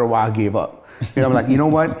after a while gave up. I'm like, you know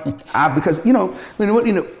what? Because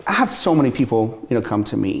I have so many people, come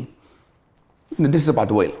to me. This is about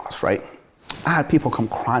the weight loss, right? I had people come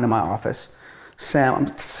crying to my office. Sam,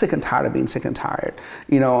 I'm sick and tired of being sick and tired.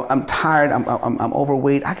 I'm tired, I'm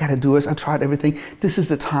overweight, I gotta do this, I tried everything. This is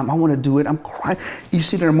the time, I wanna do it, I'm crying. You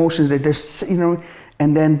see their emotions, they're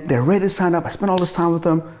and then they're ready to sign up. I spend all this time with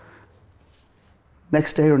them.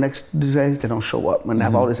 Next day or next day, they don't show up and they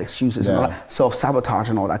have all these excuses and all that self-sabotage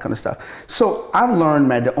and all that kind of stuff. So I've learned,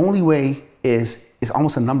 man, the only way is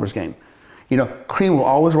almost a numbers game. Cream will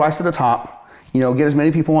always rise to the top. Get as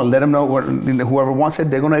many people on, let them know whoever wants it,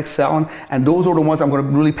 they're going to excel. And those are the ones I'm going to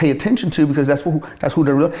really pay attention to because that's who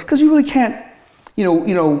they're real. Because you really can't,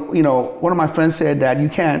 one of my friends said that you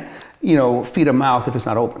can't, feed a mouth if it's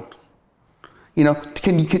not open.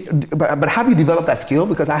 But have you developed that skill?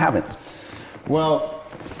 Because I haven't. Well,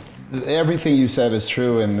 everything you said is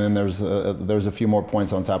true. And then there's a few more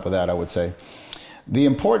points on top of that, I would say. The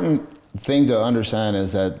important thing to understand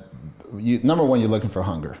is that number one, you're looking for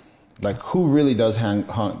hunger. Like who really does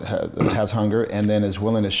has hunger and then is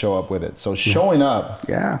willing to show up with it. So showing up,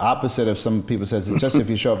 opposite of some people says, it's just if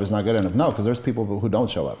you show up, it's not good enough. No, because there's people who don't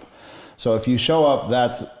show up. So if you show up,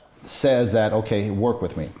 that says that, okay, work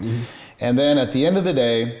with me. Mm-hmm. And then at the end of the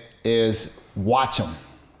day is watch them.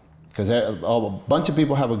 Because a bunch of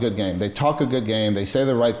people have a good game. They talk a good game, they say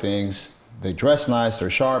the right things, they dress nice, they're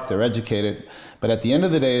sharp, they're educated. But at the end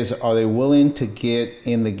of the day are they willing to get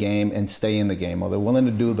in the game and stay in the game? Are they willing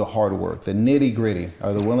to do the hard work, the nitty gritty?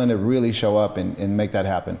 Are they willing to really show up and make that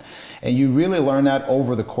happen? And you really learn that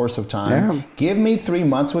over the course of time. Yeah. Give me 3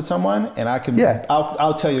 months with someone and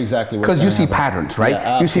I'll tell you exactly what. Because you see patterns, right?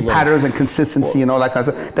 Yeah, you see patterns and consistency and all that kind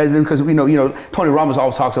of stuff. That's because Tony Robbins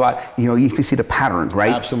always talks about, if you see the pattern,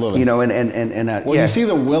 right? Absolutely. You see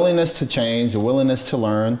the willingness to change, the willingness to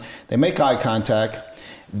learn. They make eye contact.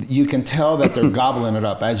 You can tell that they're gobbling it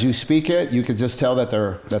up. As you speak it, you can just tell that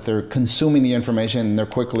they're consuming the information and they're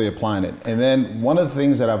quickly applying it. And then one of the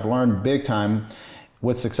things that I've learned big time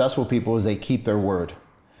with successful people is they keep their word.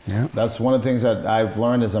 Yeah. That's one of the things that I've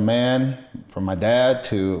learned as a man, from my dad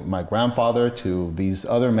to my grandfather to these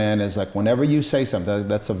other men, is like whenever you say something,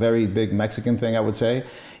 that's a very big Mexican thing I would say,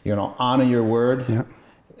 honor your word. Yeah.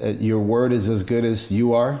 Your word is as good as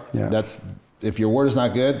you are. Yeah. If your word is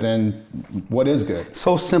not good, then what is good?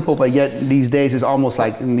 So simple, but yet these days it's almost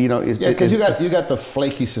like, because you got the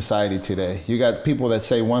flaky society today. You got people that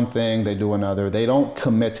say one thing, they do another. They don't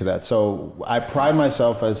commit to that. So I pride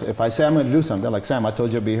myself as if I say I'm going to do something, like Sam, I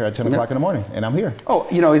told you I'd be here at 10 o'clock in the morning, and I'm here. Oh,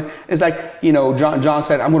 it's like, John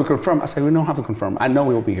said, I'm going to confirm. I said, we don't have to confirm. I know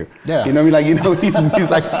we will be here. Yeah.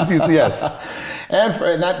 He's like, yes.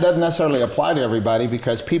 And that doesn't necessarily apply to everybody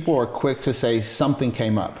because people are quick to say something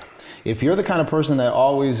came up. If you're the kind of person that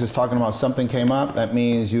always is talking about something came up, that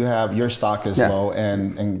means your stock is low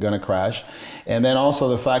and gonna crash. And then also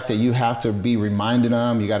the fact that you have to be reminding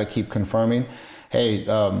them, you gotta keep confirming, hey,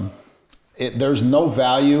 there's no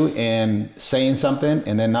value in saying something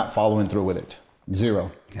and then not following through with it.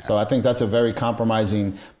 Zero. Yeah. So I think that's a very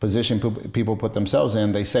compromising position people put themselves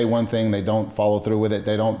in. They say one thing, they don't follow through with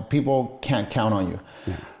it. People can't count on you.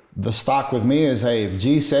 Yeah. The stock with me is, hey, if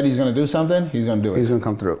G said he's going to do something, he's going to do it. He's going to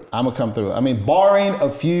come through. I'm going to come through. I mean, barring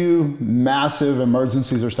a few massive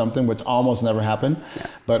emergencies or something, which almost never happen. Yeah.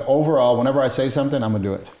 But overall, whenever I say something, I'm going to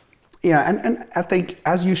do it. Yeah, and I think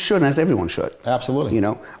as you should, and as everyone should. Absolutely.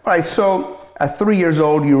 All right, so at 3 years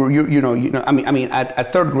old,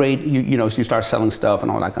 at third grade, you start selling stuff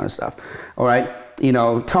and all that kind of stuff. All right,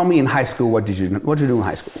 tell me in high school, what did you do in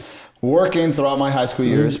high school? Working throughout my high school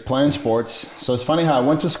years, playing sports. So it's funny how I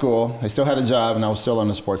went to school, I still had a job, and I was still on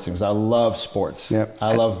the sports teams. I love sports. Yep.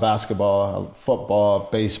 I love basketball, football,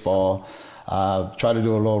 baseball. Try to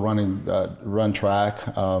do a little run track.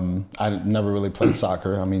 I never really played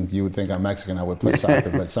soccer. I mean, you would think I'm Mexican, I would play soccer,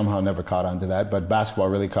 but somehow never caught on to that. But basketball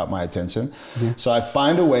really caught my attention. Yeah. So I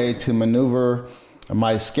find a way to maneuver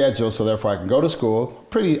my schedule so therefore I can go to school.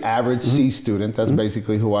 Pretty average C student. That's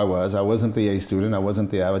basically who I was. I wasn't the A student.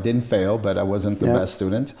 I didn't fail, but I wasn't the best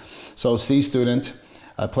student. So C student,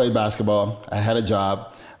 I played basketball. I had a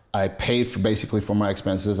job. I paid for my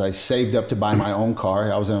expenses. I saved up to buy my own car.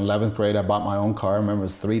 I was in 11th grade. I bought my own car. I remember it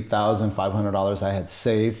was $3,500 I had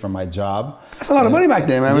saved from my job. That's a lot of money back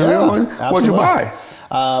then, man. Yeah, what'd you buy?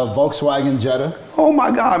 Volkswagen Jetta. Oh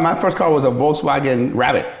my God, my first car was a Volkswagen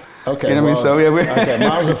Rabbit. Okay. You know what I mean? So okay,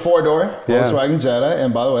 mine was a 4-door Volkswagen Jetta,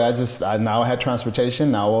 and by the way, I now had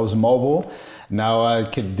transportation. Now I was mobile. Now I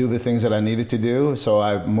could do the things that I needed to do. So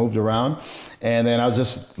I moved around, and then I was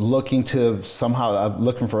just looking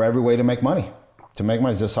for every way to make money. to make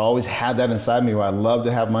money. Just always had that inside me. I love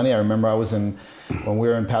to have money. I remember when we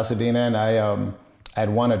were in Pasadena, and I'd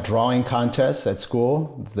won a drawing contest at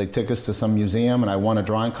school. They took us to some museum, and I won a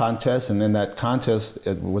drawing contest. And then that contest,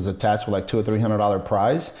 it was attached with like $200 or $300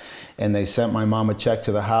 prize. And they sent my mom a check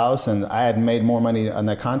to the house, and I had made more money on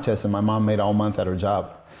that contest than my mom made all month at her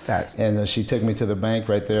job. And she took me to the bank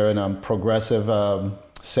right there in Progressive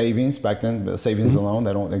Savings. Back then, the savings alone,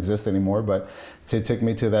 they don't exist anymore. But she took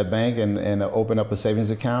me to that bank and opened up a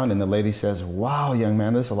savings account. And the lady says, "Wow, young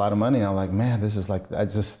man, this is a lot of money." And I'm like, "Man, this is like, I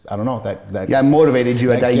don't know, that yeah, motivated you.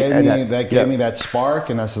 That gave me that spark."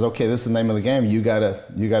 And I said, "Okay, this is the name of the game. You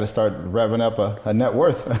gotta start revving up a net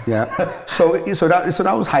worth." Yeah. So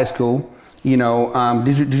that was high school. You know,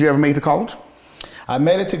 did you ever make it to college? I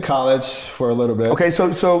made it to college for a little bit. Okay,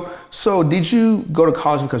 so did you go to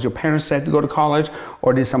college because your parents said to go to college,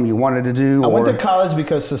 or did something you wanted to do? I went to college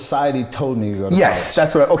because society told me to go to college. Yes,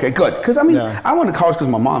 that's right. Okay, good. Because I mean, I went to college because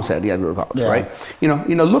my mom said you had to go to college, right? You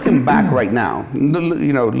know, looking back right now,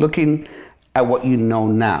 looking at what you know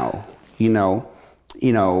now, would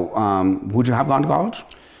you have gone to college?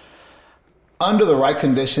 Under the right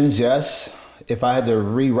conditions, yes. If I had to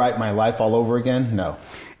rewrite my life all over again, no.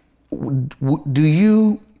 Do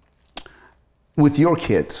you, with your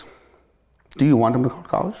kids, do you want them to go to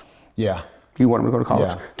college? Yeah. You want them to go to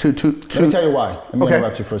college? Yeah. Let me tell you why. Let me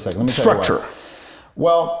interrupt you for a second. Let me tell you why.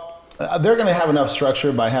 Well, they're going to have enough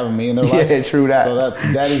structure by having me in their life. Yeah, true that.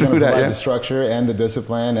 So daddy's going to provide the structure and the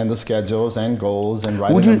discipline and the schedules and goals and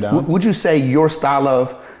writing them down. Would you say your style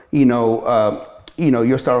of,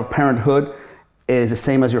 your style of parenthood is the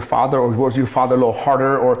same as your father, or was your father a little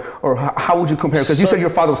harder, or how would you compare? Because you said your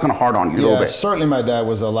father was kind of hard on you a little bit. Certainly my dad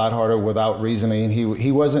was a lot harder without reasoning.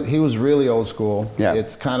 He was really old school. Yeah.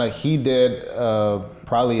 It's kind of, he did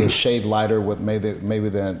probably a shade lighter with maybe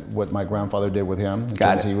than what my grandfather did with him.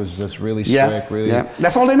 Because he was just really strict, really. Yeah.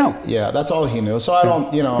 That's all they know. Yeah, that's all he knew. So I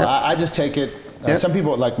don't, I just take it. Some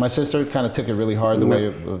people, like my sister, kind of took it really hard, the way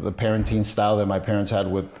the parenting style that my parents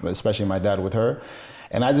had with, especially my dad with her.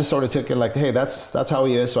 And I just sort of took it like, hey, that's how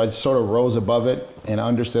he is. So I just sort of rose above it and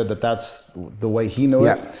understood that that's the way he knew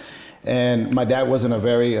it. And my dad wasn't a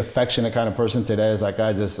very affectionate kind of person. Today it's like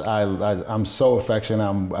I'm so affectionate.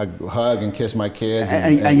 I hug and kiss my kids.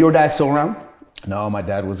 And your dad's still around? No, my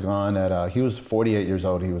dad was gone he was 48 years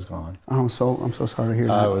old. He was gone. I'm so sorry to hear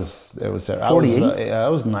that. It was 48? I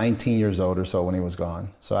was 19 years old or so when he was gone.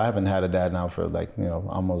 So I haven't had a dad now for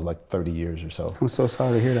almost like 30 years or so. I'm so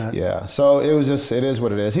sorry to hear that. Yeah. So it is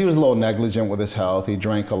what it is. He was a little negligent with his health. He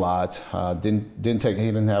drank a lot. He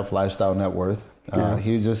didn't have lifestyle net worth.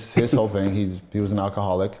 He was just, his whole thing. He was an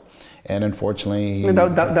alcoholic. And unfortunately,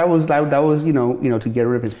 that was to get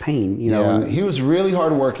rid of his pain. He was really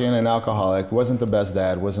hardworking and alcoholic. Wasn't the best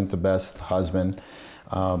dad. Wasn't the best husband.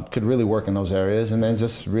 Could really work in those areas, and then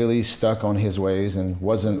just really stuck on his ways and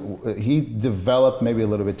he developed maybe a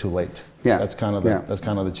little bit too late. Yeah, that's kind of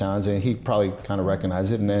the challenge, and he probably kind of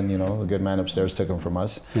recognized it. And then a good man upstairs took him from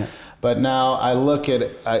us. Yeah. But now I look at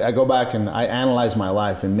it. I go back and I analyze my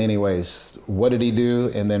life in many ways. What did he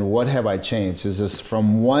do, and then what have I changed? Is this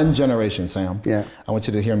from one generation, Sam? Yeah. I want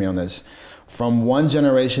you to hear me on this. From one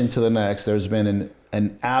generation to the next, there's been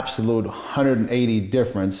an absolute 180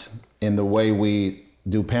 difference in the way we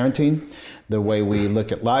do parenting, the way we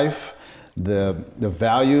look at life, the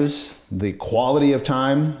values, the quality of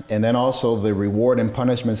time, and then also the reward and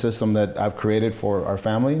punishment system that I've created for our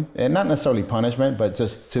family. And not necessarily punishment, but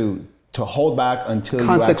just to hold back until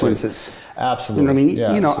consequences. Absolutely. You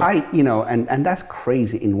know what I mean? Yeah, and that's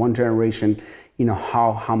crazy. In one generation,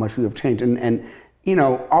 how much you have changed, and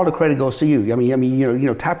all the credit goes to you. I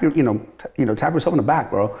mean, tap yourself on the back,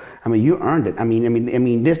 bro. I mean, you earned it. I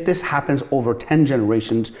mean, this happens over 10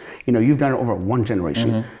 generations. You've done it over one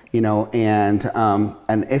generation. And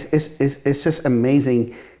it's just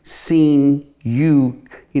amazing seeing you,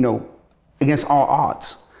 against all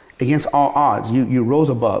odds. Against all odds, you rose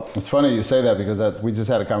above. It's funny you say that because we just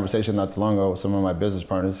had a conversation not too long ago with some of my business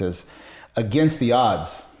partners. Is against the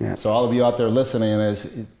odds. Yeah. So all of you out there listening,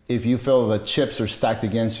 if you feel the chips are stacked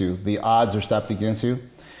against you, the odds are stacked against you,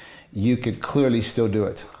 you could clearly still do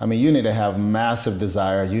it. I mean, you need to have massive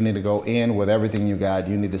desire. You need to go in with everything you got.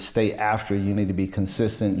 You need to stay after. You need to be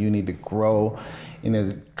consistent. You need to grow. You need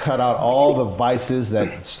to cut out all the vices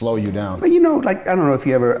that slow you down. But I don't know if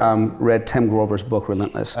you ever read Tim Grover's book,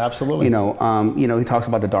 Relentless. Absolutely. He talks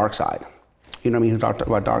about the dark side. He talked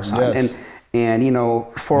about dark side. Yes. And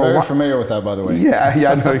for very familiar with that, by the way. Yeah,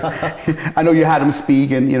 I know. I know you had him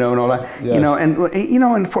speak, and and all that. Yes.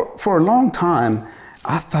 And for a long time,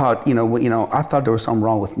 I thought I thought there was something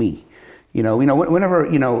wrong with me. Whenever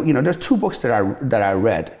there's two books that I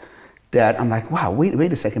read, that I'm like, wow, wait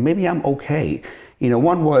a second, maybe I'm okay.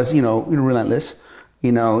 One was, relentless.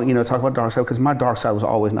 Talk about dark side, because my dark side was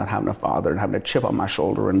always not having a father and having a chip on my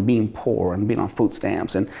shoulder and being poor and being on food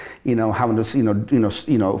stamps and, having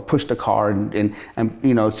to, push the car and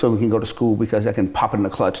so we can go to school because I can pop it in the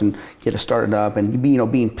clutch and get it started up and,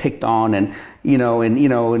 being picked on and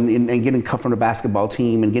getting cut from the basketball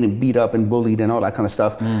team and getting beat up and bullied and all that kind of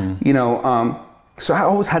stuff. So I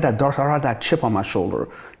always had that dark side, I had that chip on my shoulder,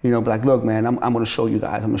 like, look, man, I'm going to show you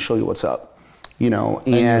guys, I'm going to show you what's up. And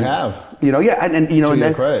you have. Yeah, and to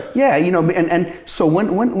your credit. Yeah, and so when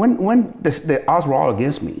the odds were all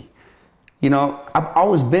against me, I've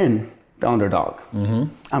always been the underdog.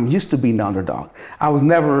 I'm used to being the underdog. I was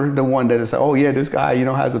never the one that is like, oh yeah, this guy,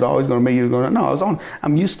 has it all. He's going to make you go. No,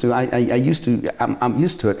 I'm used to. I'm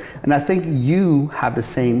used to it. And I think you have the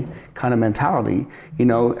same kind of mentality.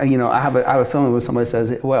 I have a feeling when somebody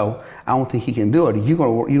says, well, I don't think he can do it. You're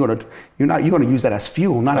going to use that as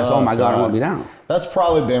fuel, not as oh my God, I want to be down. That's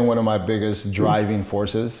probably been one of my biggest driving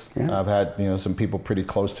forces. Yeah. I've had some people pretty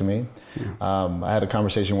close to me. Yeah. I had a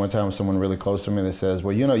conversation one time with someone really close to me that says,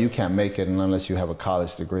 well, you can't make it unless you have a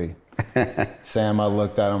college degree. Sam, I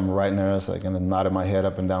looked at him right in there, and I nodded my head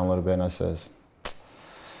up and down a little bit, and I says,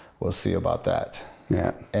 we'll see about that.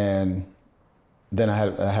 Yeah. And then I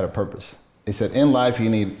had a purpose. He said, in life, you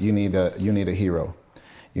need a hero.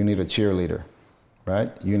 You need a cheerleader,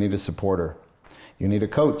 right? You need a supporter. You need a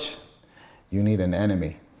coach. You need an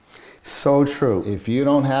enemy. So true. If you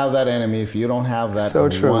don't have that enemy, if you don't have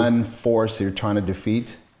that one force you're trying to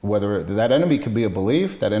defeat, whether that enemy could be a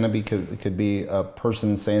belief, that enemy could be a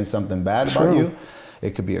person saying something bad about you,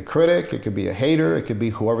 it could be a critic, it could be a hater, it could be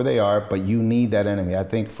whoever they are, but you need that enemy. I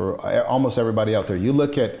think for almost everybody out there, you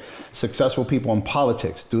look at successful people in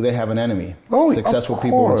politics, do they have an enemy? Oh, successful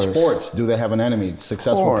people in sports, do they have an enemy?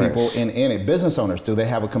 Successful people in it, business owners, do they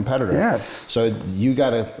have a competitor? Yes. So you got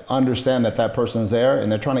to understand that person's there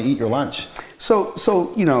and they're trying to eat your lunch. So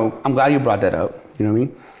I'm glad you brought that up, you know what I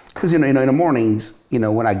mean? Because, in the mornings,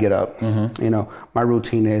 when I get up, my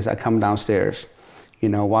routine is I come downstairs,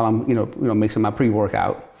 while I'm, mixing my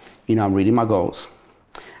pre-workout, I'm reading my goals.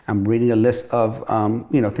 I'm reading a list of,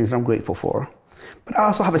 things that I'm grateful for. But I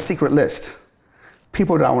also have a secret list.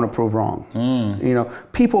 People that I want to prove wrong.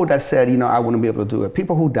 People that said, I wouldn't be able to do it.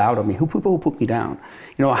 People who doubted me, people who put me down.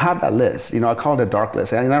 I have that list. I call it a dark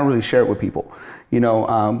list. And I don't really share it with people.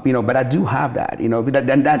 But I do have that.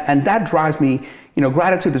 And that drives me.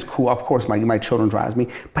 Gratitude is cool. Of course, my children drives me,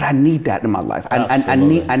 but I need that in my life. I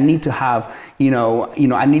need to have.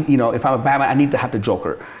 I need. If I'm a Batman, I need to have the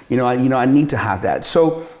Joker. I need to have that.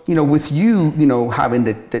 So, with you, having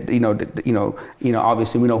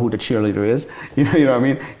obviously we know who the cheerleader is. You know what I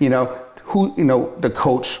mean? Who, the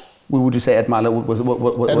coach. Would you say Ed Milet was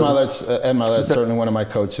what? Ed Milet's certainly one of my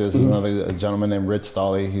coaches. There's another gentleman named Rich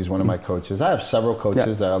Stolley. He's one of my coaches. I have several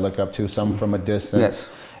coaches that I look up to, some from a distance. Yes.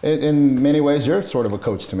 In many ways, you're sort of a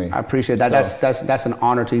coach to me. I appreciate that. So, that's an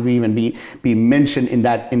honor to even be mentioned in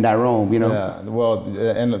that realm. Yeah. Well,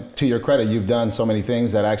 and to your credit, you've done so many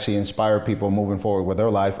things that actually inspire people moving forward with their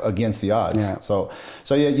life against the odds. Yeah. So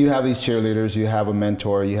yeah, you have these cheerleaders. You have a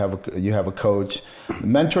mentor. You have a coach.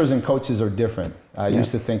 Mentors and coaches are different. I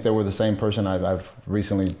used to think they were the same person. I've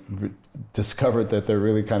recently discovered that they're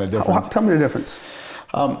really kind of different. Tell me the difference.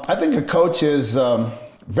 I think a coach is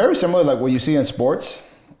very similar, like what you see in sports.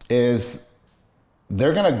 Is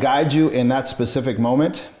they're going to guide you in that specific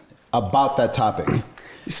moment about that topic.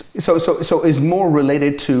 So is more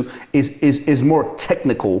related to is more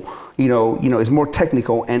technical. Is more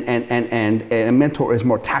technical, and a mentor is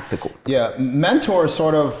more tactical. Yeah, mentor is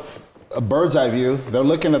sort of a bird's eye view. They're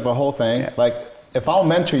looking at the whole thing. Yeah. Like if I'll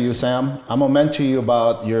mentor you, Sam, I'm gonna mentor you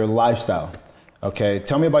about your lifestyle. Okay,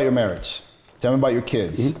 tell me about your marriage. Tell me about your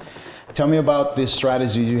kids. Mm-hmm. Tell me about the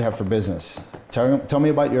strategies you have for business. Tell me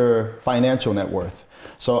about your financial net worth.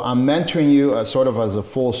 So I'm mentoring you sort of as a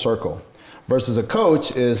full circle. Versus a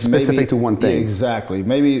coach is specific to one thing. Exactly.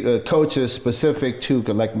 Maybe a coach is specific to,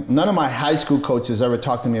 like, none of my high school coaches ever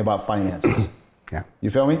talked to me about finances. Yeah. You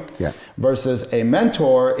feel me? Yeah. Versus a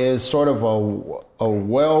mentor is sort of a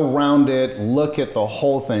well-rounded look at the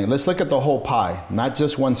whole thing. Let's look at the whole pie, not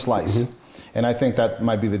just one slice. Mm-hmm. And I think that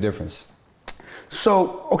might be the difference.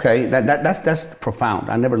 So, okay, that's profound.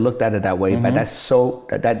 I never looked at it that way, but that's so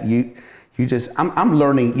that you just I'm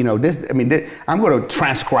learning. This. I mean, I'm going to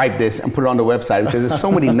transcribe this and put it on the website because there's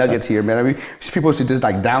so many nuggets here, man. I mean, people should just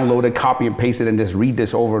like download it, copy and paste it, and just read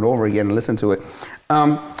this over and over again and listen to it.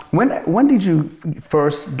 When did you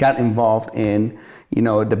first get involved in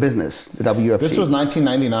the business, the WFG? This was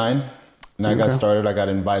 1999, and I got started. I got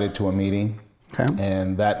invited to a meeting. Okay.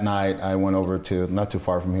 And that night I went over to, not too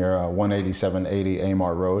far from here, 18780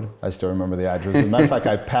 Amart Road. I still remember the address. As a matter of fact,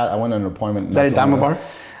 I went on an appointment. Is that a Diamond Bar?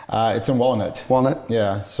 It's in Walnut. Walnut?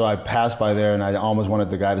 Yeah. So I passed by there and I almost wanted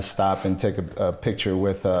the guy to stop and take a picture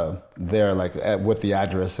with with the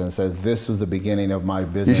address and said, this was the beginning of my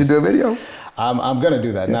business. You should do a video. I'm going to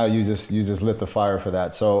do that. Yeah. Now you just lit the fire for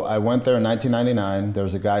that. So I went there in 1999. There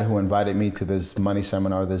was a guy who invited me to this money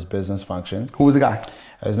seminar, this business function. Who was the guy?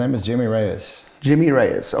 His name is Jimmy Reyes. Jimmy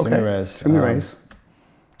Reyes. Okay. Jimmy Reyes. Jimmy Reyes.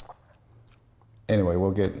 Anyway,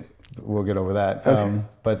 we'll get over that. Okay.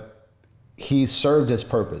 But he served his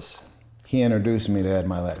purpose. He introduced me to Ed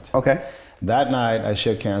Milet. Okay. That night, I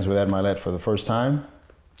shook hands with Ed Milet for the first time.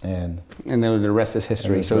 And then the rest is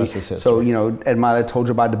history. So Ed Milet told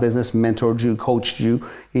you about the business, mentored you, coached you,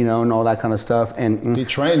 and all that kind of stuff. And he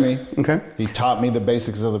trained me. Okay. He taught me the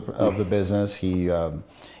basics of the business. He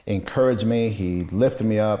encouraged me. He lifted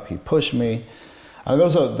me up. He pushed me. I mean,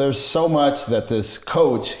 there's so much that this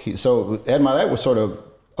coach. So Ed Milet was sort of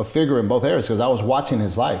a figure in both areas because I was watching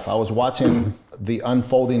his life. I was watching the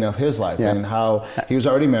unfolding of his life and how he was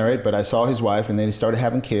already married, but I saw his wife, and then he started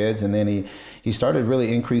having kids, and then he started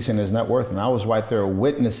really increasing his net worth, and I was right there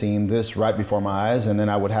witnessing this right before my eyes, and then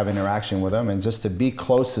I would have interaction with him, and just to be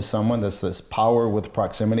close to someone that's this power with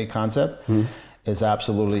proximity concept is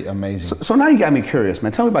absolutely amazing. So now you got me curious,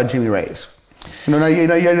 man. Tell me about Jimmy Reyes.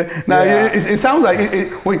 It sounds like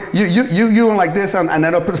you doing like this, and I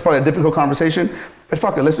know it's probably a difficult conversation, but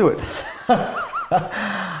fuck it, let's do it.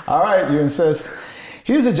 All right, you insist.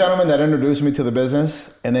 He was a gentleman that introduced me to the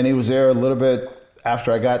business, and then he was there a little bit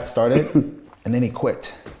after I got started, and then he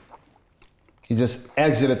quit. He just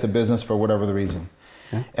exited the business for whatever the reason.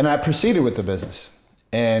 Okay. And I proceeded with the business.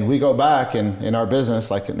 And we go back, and in our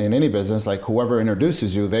business, like in any business, like whoever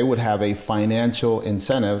introduces you, they would have a financial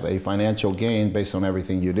incentive, a financial gain based on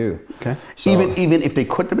everything you do. Okay. So, even if they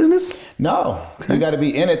quit the business? No. Okay. You got to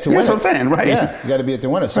be in it to win it. That's what I'm saying, right? Yeah, you got to be it to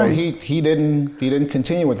win it. So he didn't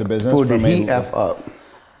continue with the business. Or did he F up?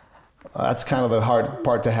 That's kind of the hard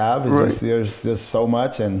part to have. Is there's just so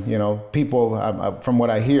much, and people. From what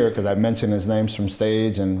I hear, because I mention his names from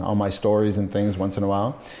stage and all my stories and things once in a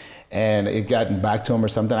while. And it gotten back to him or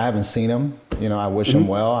something. I haven't seen him. I wish him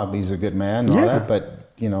well. He's a good man and all that.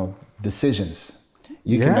 But, decisions.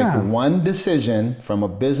 You can make one decision from a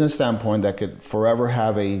business standpoint that could forever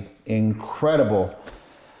have a incredible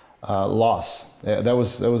loss. That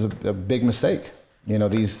was a big mistake. You are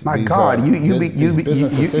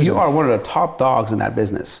one of the top dogs in that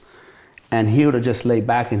business. And he would have just laid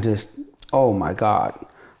back and just, oh my God.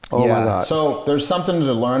 Oh my God. So there's something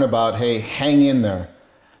to learn about, hey, hang in there.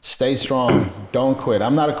 Stay strong. Don't quit.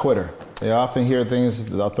 I'm not a quitter. I often hear things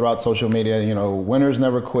throughout social media, winners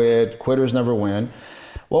never quit, quitters never win.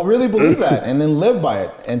 Well, really believe that and then live by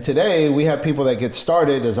it. And today we have people that get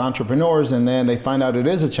started as entrepreneurs and then they find out it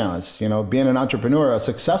is a challenge. Being an entrepreneur, a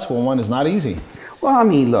successful one, is not easy. Well, I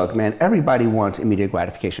mean, look, man, everybody wants immediate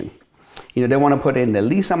gratification. They want to put in the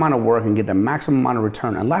least amount of work and get the maximum amount of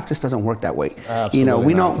return, and life just doesn't work that way.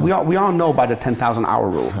 Absolutely we all know about the 10,000 hour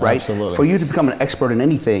rule, right? Absolutely. For you to become an expert in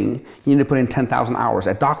anything, you need to put in 10,000 hours.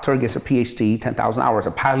 A doctor gets a PhD, 10,000 hours.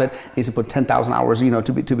 A pilot needs to put 10,000 hours,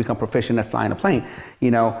 to become proficient at flying a plane,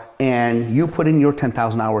 and you put in your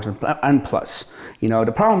 10,000 hours and plus.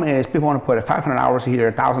 The problem is people want to put 500 hours here,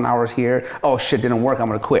 1,000 hours here. Oh shit, didn't work, I'm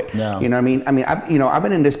going to quit. No. You know what I mean? I've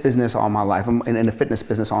been in this business all my life. I'm in the fitness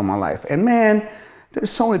business all my life. And man,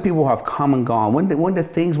 there's so many people who have come and gone. When the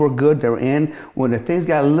things were good, they're in. When the things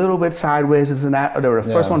got a little bit sideways, this and that, they were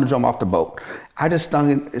the first one to jump off the boat. I just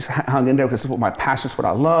hung in there because it's what my passion, it's what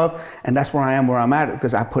I love, and that's where I am, where I'm at,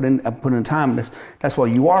 because I put in time. That's why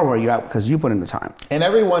you are where you're at, because you put in the time. And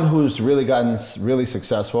everyone who's really gotten really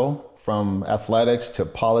successful, from athletics to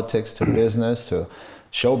politics to business to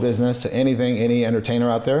show business to anything, any entertainer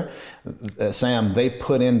out there, Sam, they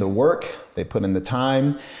put in the work, they put in the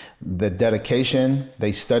time, the dedication,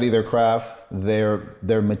 they study their craft, they're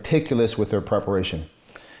meticulous with their preparation.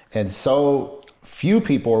 And so few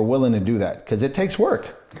people are willing to do that because it takes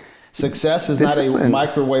work. Success is discipline. Not a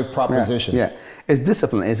microwave proposition. Yeah. It's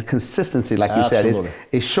discipline, it's consistency, like you said.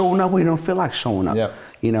 It's showing up when you don't feel like showing up. Yep.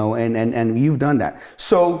 And you've done that.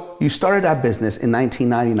 So you started that business in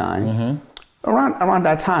 1999. Around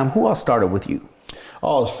that time, who else started with you?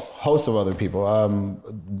 Oh, a host of other people.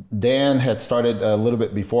 Dan had started a little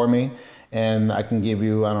bit before me, and I can give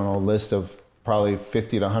you, a list of probably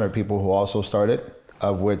 50 to 100 people who also started,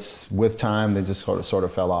 of which with time they just sort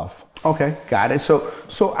of fell off. Okay, got it. So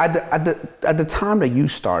at the time that you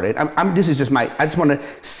started, I just want to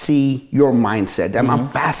see your mindset. I'm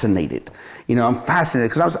fascinated. I'm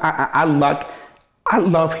fascinated because I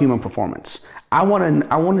love human performance. I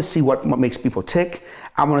want to see what makes people tick.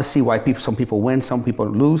 I want to see why some people win, some people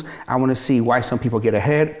lose. I want to see why some people get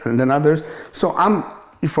ahead than others. So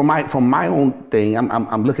from my own thing,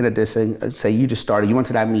 I'm looking at this and say you just started, you went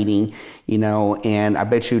to that meeting, you know, and I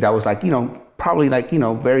bet you that was like, you know, probably like, you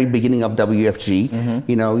know, very beginning of WFG, mm-hmm.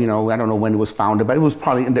 you know, I don't know when it was founded, but it was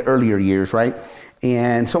probably in the earlier years, right?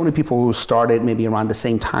 And so many people who started maybe around the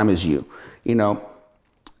same time as you know,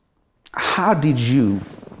 how did you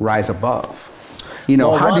rise above? You know,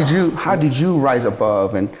 well, how did you rise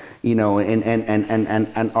above and, you know,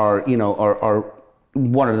 and are, you know, are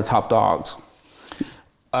one of the top dogs?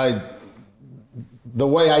 The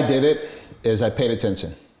way I did it is I paid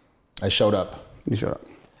attention. I showed up. You showed up.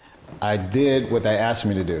 I did what they asked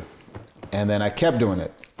me to do. And then I kept doing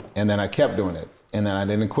it. And then I kept doing it. And then I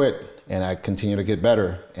didn't quit. And I continued to get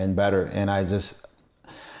better and better. And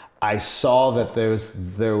I saw that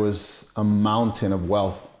there was a mountain of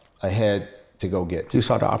wealth ahead to go get. You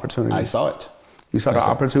saw the opportunity. I saw it. You saw the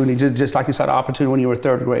opportunity, just like you saw the opportunity when you were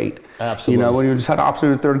third grade. Absolutely. You know, when you saw the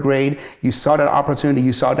opportunity in third grade, you saw that opportunity,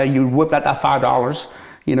 you saw that, you whipped out that $5.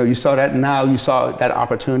 You know, you saw that, now you saw that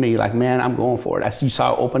opportunity, like, man, I'm going for it. You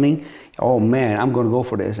saw opening, oh man, I'm going to go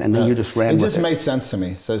for this. And then you just ran with it. It just made sense to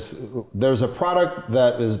me. So there's a product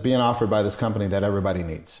that is being offered by this company that everybody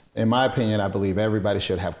needs. In my opinion, I believe everybody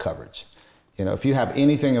should have coverage. You know, if you have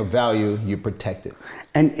anything of value, you protect it.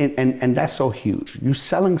 And that's so huge. You're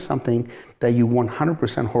selling something that you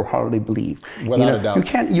 100% wholeheartedly believe. Without a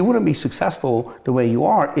doubt. You wouldn't be successful the way you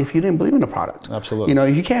are if you didn't believe in the product. Absolutely. You know,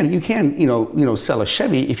 you can sell a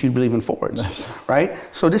Chevy if you believe in Fords, right?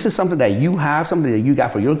 So this is something that you have, something that you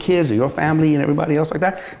got for your kids or your family and everybody else like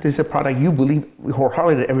that. This is a product you believe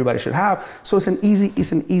wholeheartedly that everybody should have. So it's an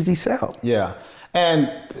easy sell. Yeah.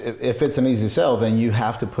 And if it's an easy sell, then you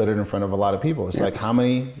have to put it in front of a lot of people. It's like how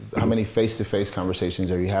many face-to-face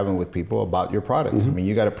conversations are you having with people about your product? Mm-hmm. I mean,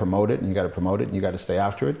 you got to promote it, and you got to promote it, and you got to stay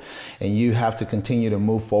after it, and you have to continue to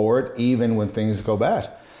move forward even when things go bad.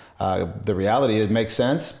 The reality is, it makes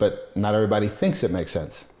sense, but not everybody thinks it makes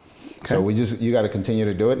sense. Okay. So you got to continue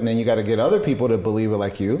to do it, and then you got to get other people to believe it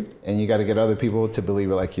like you, and you got to get other people to believe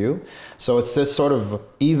it like you. So it's this sort of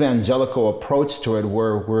evangelical approach to it,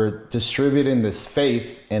 where we're distributing this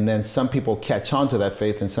faith, and then some people catch on to that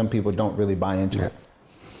faith, and some people don't really buy into it.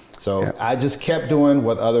 So I just kept doing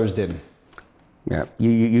what others didn't. Yeah,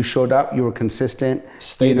 you showed up, you were consistent.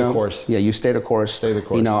 Stay the course. Yeah, you stayed the course. Stay the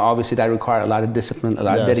course. You know, obviously that required a lot of discipline, a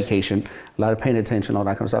lot of dedication, a lot of paying attention, all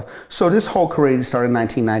that kind of stuff. So this whole career started in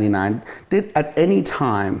 1999. At any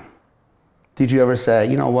time, did you ever say,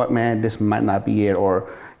 you know what, man, this might not be it, or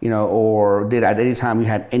did at any time you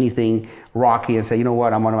had anything rocky and say, you know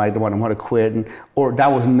what, I'm gonna quit, or that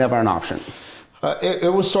was never an option?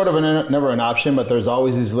 It was sort of never an option, but there's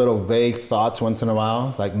always these little vague thoughts once in a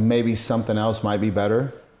while, like maybe something else might be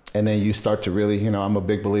better. And then you start to really, I'm a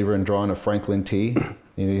big believer in drawing a Franklin T.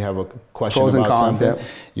 You have a question about something,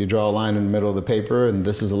 you draw a line in the middle of the paper, and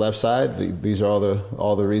this is the left side. These are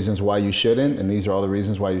all the reasons why you shouldn't, and these are all the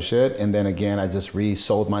reasons why you should. And then again, I just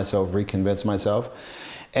resold myself, reconvinced myself.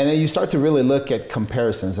 And then you start to really look at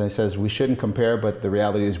comparisons. And it says we shouldn't compare, but the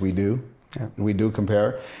reality is we do. Yeah. We do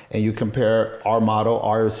compare, and you compare our model,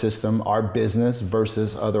 our system, our business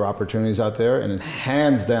versus other opportunities out there. And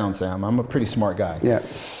hands down, Sam, I'm a pretty smart guy. Yeah.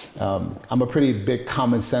 I'm a pretty big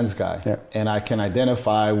common sense guy, and I can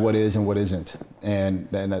identify what is and what isn't. And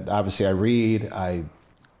obviously I read,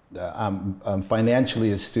 I'm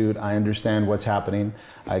financially astute. I understand what's happening.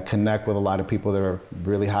 I connect with a lot of people that are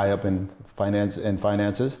really high up in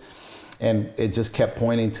finances. And it just kept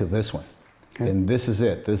pointing to this one. Okay. And this is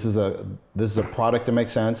it. This is a product that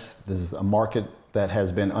makes sense. This is a market that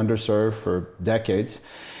has been underserved for decades.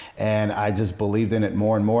 And I just believed in it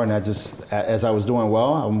more and more. And as I was doing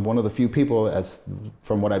well, I'm one of the few people,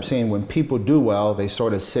 from what I've seen, when people do well, they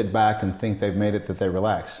sort of sit back and think they've made it, that they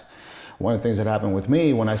relax. One of the things that happened with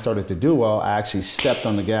me when I started to do well, I actually stepped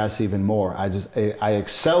on the gas even more. I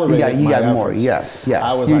accelerated my efforts. More. Yes.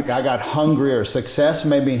 I got hungrier. Success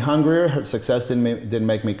made me hungrier. Success didn't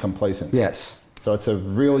make me complacent. Yes. So it's a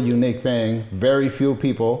real unique thing. Very few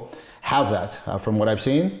people have that. From what I've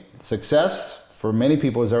seen, success for many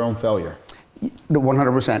people is their own failure.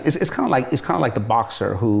 100%. It's kind of like the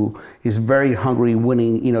boxer who is very hungry,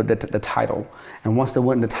 winning, the title. And once they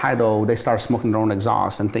win the title, they start smoking their own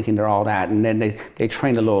exhaust and thinking they're all that. And then they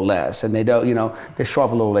train a little less, and they don't, they show up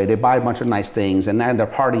a little late. They buy a bunch of nice things, and now they're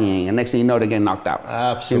partying. And next thing you know, they're getting knocked out.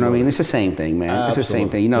 Absolutely. You know what I mean? It's the same thing, man. Absolutely. It's the same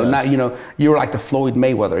thing. Not you're like the Floyd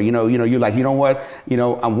Mayweather. You're like, you know what? I'm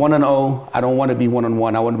 1-0. I don't want to be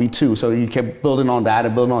 1-1. I want to be 2. So you kept building on that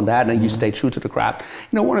and building on that, and then you stay true to the craft.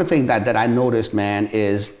 One of the things that I noticed, man,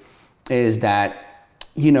 is is that,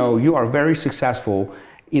 you know, you are very successful.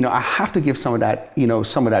 You know, I have to give some of that, you know,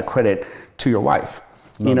 some of that credit to your wife.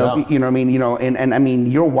 You know what I mean? You know, and I mean,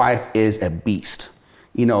 your wife is a beast.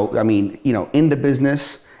 You know, I mean, you know, in the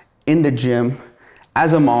business, in the gym,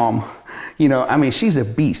 as a mom, you know, I mean, she's a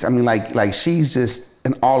beast. I mean, like she's just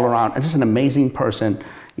an all around, just an amazing person,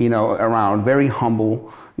 you know, around, very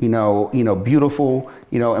humble, you know, beautiful,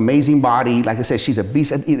 you know, amazing body. Like I said, she's a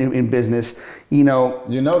beast in business, you know.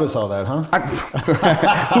 You notice all that, huh?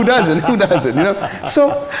 Who doesn't? Who doesn't? You know.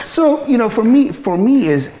 So you know, for me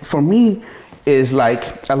is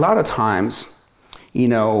like a lot of times, you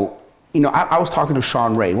know, I was talking to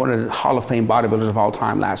Sean Ray, one of the Hall of Fame bodybuilders of all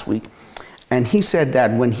time, last week. And he said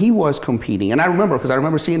that when he was competing, and I remember, because I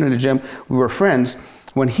remember seeing him in the gym, we were friends,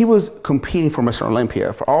 when he was competing for Mr.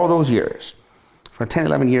 Olympia for all those years, for 10,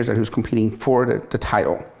 11 years that he was competing for the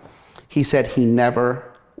title, he said he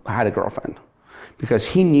never had a girlfriend because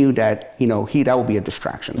he knew that, you know, that would be a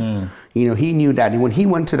distraction. You know, he knew that when he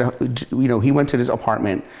went to he went to his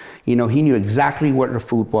apartment, you know, he knew exactly what the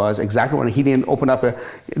food was, exactly when he didn't open up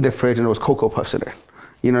the fridge and there was Cocoa Puffs in there.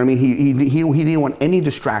 You know what I mean? He didn't want any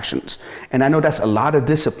distractions. And I know that's a lot of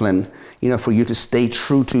discipline, you know, for you to stay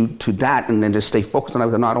true to that and then just stay focused on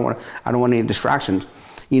it. No, I don't want any distractions,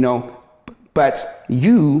 you know. But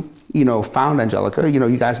you know, found Angelica, you know,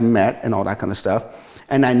 you guys met and all that kind of stuff.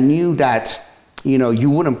 And I knew that, you know,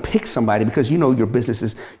 you wouldn't pick somebody because, you know, your business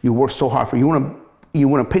is, you work so hard for, you want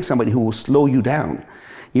to pick somebody who will slow you down.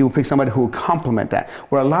 You will pick somebody who will complement that.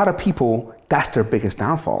 Where a lot of people, that's their biggest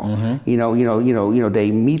downfall. You know,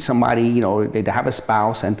 they meet somebody, you know, they have a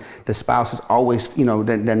spouse, and the spouse is always, you know,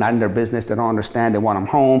 they're not in their business, they don't understand, they want them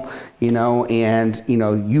home, you know, and, you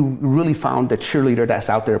know, you really found the cheerleader that's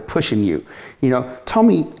out there pushing you. You know, tell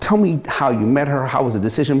me how you met her, how was the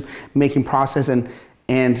decision-making process,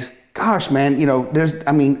 and gosh, man, you know,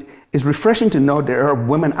 it's refreshing to know there are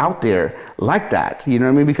women out there like that. You know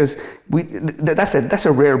what I mean? Because that's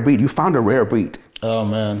a rare breed. You found a rare breed. Oh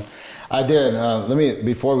man, I did.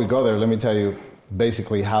 Before we go there, let me tell you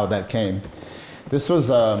basically how that came. This was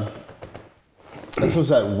that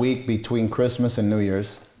week between Christmas and New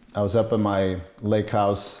Year's. I was up at my lake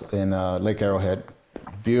house in Lake Arrowhead.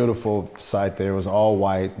 Beautiful sight there. It was all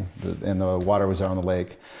white, and the water was there on the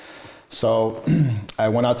lake. So I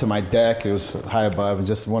went out to my deck. It was high above. It was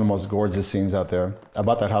just one of the most gorgeous scenes out there. I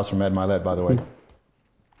bought that house from Ed Milet, by the way.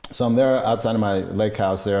 So I'm there outside of my lake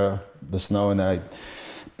house there, the snow, and then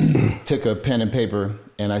I took a pen and paper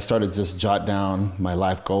and I started just jot down my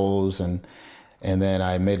life goals, and then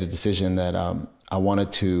I made a decision that I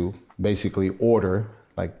wanted to basically order,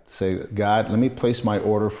 like say, God, let me place my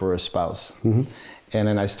order for a spouse. And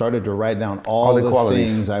then I started to write down all the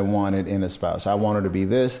things I wanted in a spouse. I wanted to be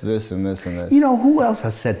this, this, and this, and this. You know, who else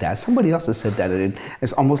has said that? Somebody else has said that, and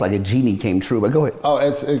it's almost like a genie came true, but go ahead. Oh,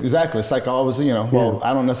 it's exactly. It's like I was, you know, well,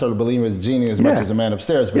 I don't necessarily believe in a genie as much as a man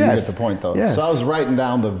upstairs, but you get the point though. So I was writing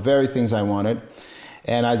down the very things I wanted,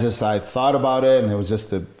 and I thought about it, and it was just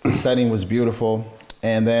the setting was beautiful.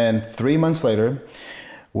 And then 3 months later,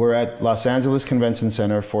 we're at Los Angeles Convention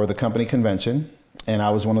Center for the company convention. And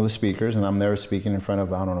I was one of the speakers, and I'm there speaking in front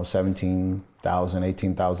of, I don't know, 17,000,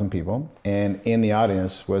 18,000 people. And in the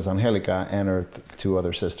audience was Angelica and her two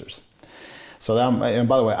other sisters. So and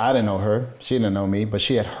by the way, I didn't know her. She didn't know me, but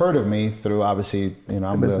she had heard of me through, obviously, you know,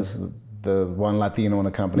 I'm the one Latino in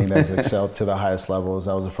the company that's excelled to the highest levels.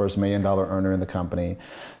 I was the first $1 million earner in the company.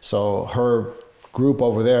 So her group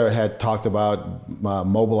over there had talked about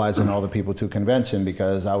mobilizing all the people to convention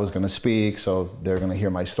because I was going to speak, so they're going to hear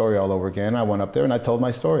my story all over again. I went up there and I told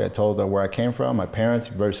my story. I told where I came from, my parents,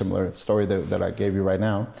 very similar story that I gave you right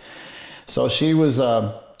now. So she was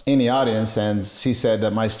in the audience, and she said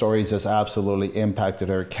that my story just absolutely impacted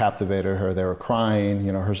her, captivated her. They were crying.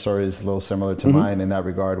 You know, her story is a little similar to mine in that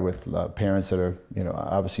regard, with parents that are, you know,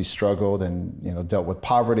 obviously struggled and, you know, dealt with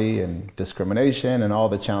poverty and discrimination and all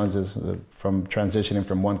the challenges from transitioning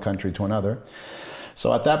from one country to another.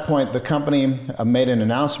 So at that point, the company made an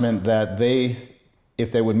announcement that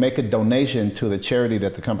if they would make a donation to the charity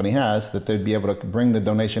that the company has, that they'd be able to bring the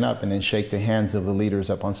donation up and then shake the hands of the leaders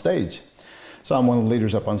up on stage. So I'm one of the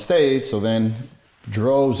leaders up on stage, so then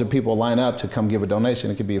droves of people line up to come give a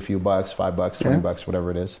donation. It could be a few bucks, $5, $20,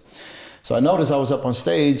 whatever it is. So I noticed I was up on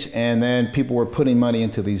stage, and then people were putting money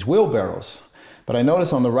into these wheelbarrows. But I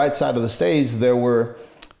noticed on the right side of the stage, there were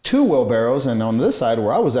 2 wheelbarrows, and on this side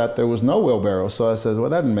where I was at, there was no wheelbarrow. So I said,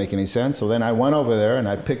 well, that didn't make any sense. So then I went over there and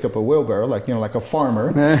I picked up a wheelbarrow, like, you know, like a farmer,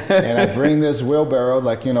 and I bring this wheelbarrow,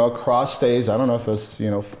 like, you know, across stage. I don't know if it's,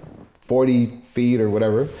 you know, 40 feet or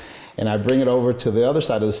whatever. And I bring it over to the other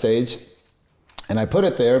side of the stage, And I put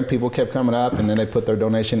it there, and people kept coming up, and then they put their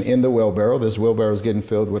donation in the wheelbarrow. This wheelbarrow is getting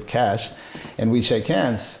filled with cash, and we shake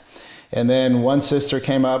hands. And then one sister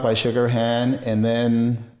came up, I shook her hand, and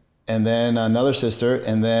then another sister,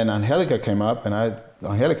 and then Angelica came up, and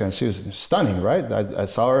Angelica, she was stunning, right? I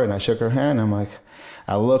saw her, and I shook her hand, and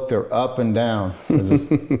I looked her up and down.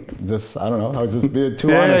 Just I don't know, I was just being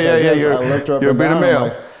too honest. I looked her up and down, I'm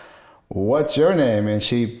like, what's your name? And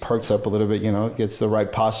she perks up a little bit, gets the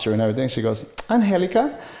right posture and everything. She goes,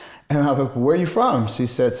 Angelica. And I'm like, where are you from? She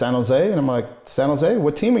said, San Jose. And I'm like, San Jose?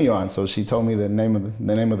 What team are you on? So she told me the name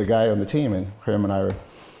of the guy on the team, and him and I are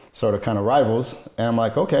sort of kind of rivals. And I'm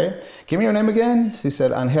like, okay, give me your name again. She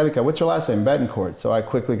said, Angelica. What's your last name? Betancourt. So I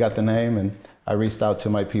quickly got the name, and I reached out to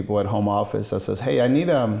my people at home office. I says, hey, I need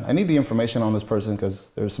the information on this person because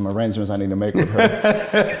there's some arrangements I need to make with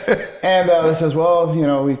her. And they says, well,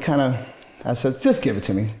 I said, just give it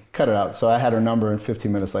to me, cut it out. So I had her number, and 15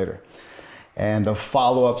 minutes later. And the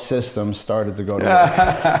follow-up system started to go to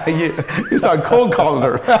work. You started cold calling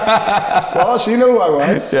her. Well, she knew who I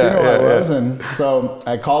was. She knew who I was. And so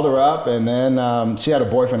I called her up, and then she had a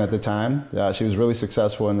boyfriend at the time. She was really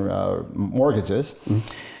successful in mortgages. Mm-hmm.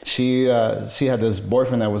 She had this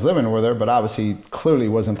boyfriend that was living with her, but obviously clearly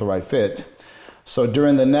wasn't the right fit. So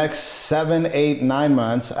during the next 7, 8, 9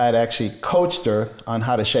 months, I'd actually coached her on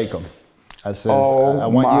how to shake them. I said, I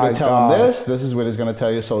want you to tell him this. This is what he's going to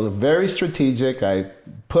tell you. So very strategic. I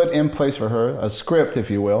put in place for her a script, if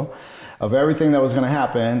you will, of everything that was going to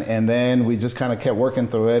happen. And then we just kind of kept working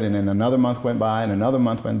through it. And then another month went by, and another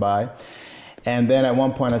month went by. And then at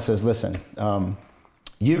one point I says, listen,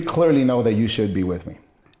 you clearly know that you should be with me.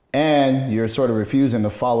 And you're sort of refusing to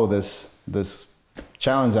follow this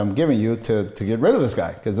challenge I'm giving you to get rid of this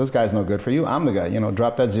guy, because this guy's no good for you. I'm the guy.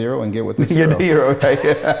 Drop that zero and get with this hero. Get the hero,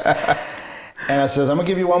 right? And I says, I'm gonna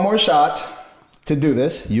give you one more shot to do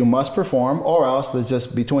this. You must perform, or else let's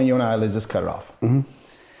just, between you and I, let's just cut it off. Mm-hmm.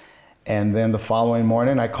 And then the following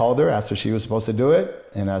morning, I called her after she was supposed to do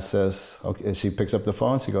it. And I says, okay, she picks up the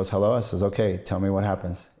phone. She goes, hello. I says, okay, tell me what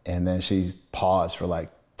happens. And then she paused for like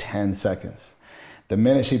 10 seconds. The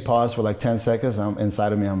minute she paused for like 10 seconds,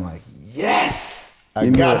 inside of me, I'm like, yes, I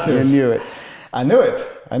got this. You knew it. I knew it.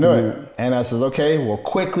 And I says, okay, we'll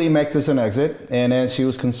quickly make this an exit. And then she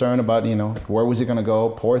was concerned about, where was he going to go?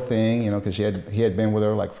 Poor thing, because he had been with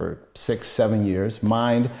her like for 6, 7 years.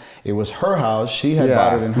 Mind, it was her house. She had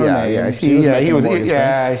bought it in her name.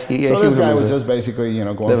 So this guy was just basically,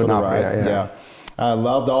 going for the ride. I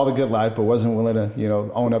loved all the good life, but wasn't willing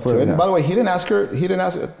to, own up to it. And by the way, he didn't ask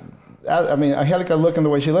her. I mean, Angelica looking the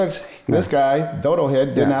way she looks. This guy, Dodo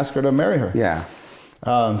Head, didn't ask her to marry her. Yeah.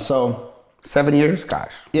 So 7 years?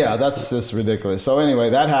 Gosh. Yeah, that's just ridiculous. So anyway,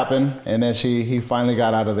 that happened, and then he finally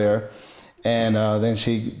got out of there, and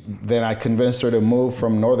then I convinced her to move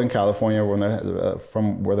from Northern California,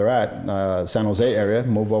 from where they're at, San Jose area,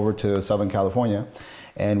 move over to Southern California,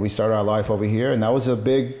 and we started our life over here. And that was a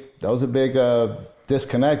big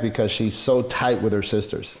disconnect, because she's so tight with her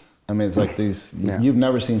sisters. I mean, it's like these, you've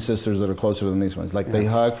never seen sisters that are closer than these ones. Like they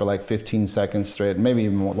hug for like 15 seconds straight, maybe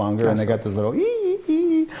even longer, and they got this little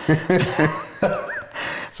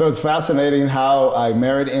So it's fascinating how I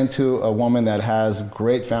married into a woman that has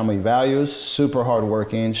great family values, super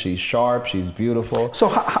hardworking. She's sharp, she's beautiful. So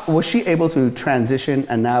how, was she able to transition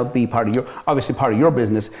and now be part of your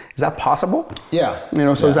business? Is that possible? Yeah.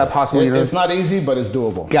 Is that possible? It's not easy, but it's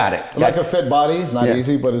doable. Got it. Like a fit body, it's not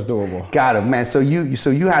easy, but it's doable. Got it, man. So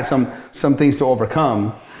you had some things to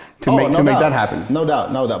overcome to make that happen. No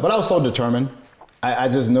doubt. But I was so determined. I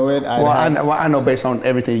just knew it. I know based on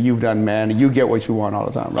everything you've done, man, you get what you want all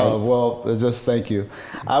the time, right? Well, just thank you.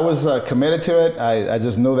 I was committed to it. I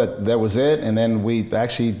just knew that was it. And then we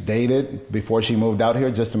actually dated before she moved out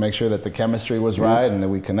here, just to make sure that the chemistry was right and that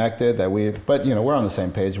we connected, but we're on the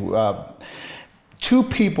same page. Two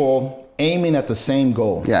people aiming at the same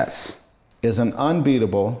goal. Yes. Is an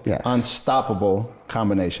unbeatable, unstoppable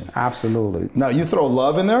combination. Absolutely. Now you throw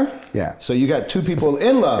love in there. Yeah. So you got two people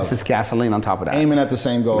in love. It's just gasoline on top of that. Aiming at the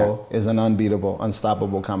same goal is an unbeatable,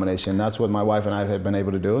 unstoppable combination. That's what my wife and I have been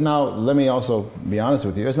able to do. Now, let me also be honest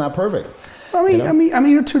with you. It's not perfect. I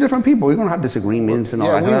mean, you're two different people. You're gonna have disagreements and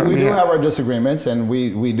all that. We do have our disagreements, and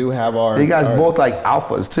we do have our. You guys both like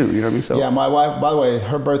alphas too. You know what I mean? So yeah, my wife. By the way,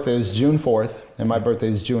 her birthday is June 4th, and my birthday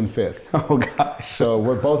is June 5th. Oh gosh. So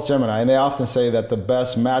we're both Gemini, and they often say that the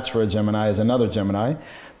best match for a Gemini is another Gemini.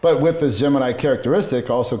 But with this Gemini characteristic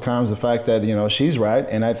also comes the fact that she's right,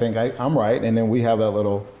 and I think I'm right, and then we have that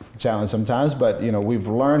little challenge sometimes, but we've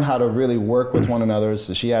learned how to really work with one another.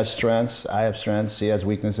 So she has strengths, I have strengths, she has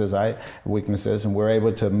weaknesses, I have weaknesses, and we're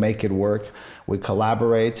able to make it work. We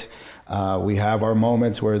collaborate. We have our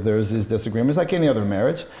moments where there's these disagreements, like any other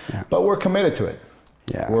marriage, but we're committed to it.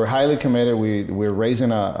 Yeah. We're highly committed. We're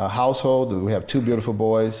raising a household. We have 2 beautiful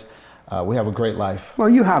boys. We have a great life. Well,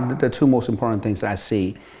 you have the 2 most important things that I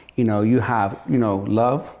see. You have,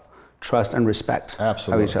 love, trust, and respect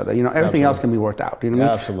of each other. Everything else can be worked out. You know what I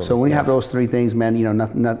mean? Absolutely. So when you have those 3 things, man,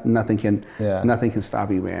 nothing can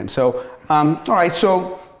stop you, man. So, all right.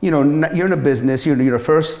 So, you're in a business. You're the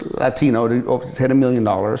first Latino to hit $1 million.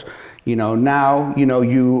 Now,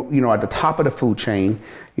 you at the top of the food chain.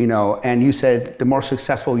 And you said the more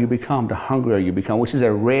successful you become, the hungrier you become, which is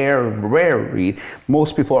a rare read.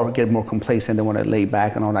 Most people get more complacent and want to lay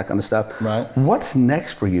back and all that kind of stuff. Right. What's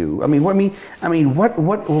next for you? What in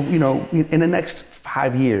the next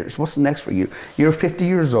 5 years, what's next for you? You're 50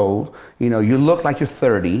 years old. You look like you're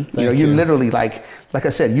 30. Thank you you. literally like I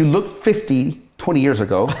said, you look 50 20 years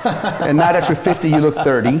ago, and now that you're 50, you look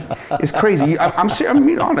 30. It's crazy. I'm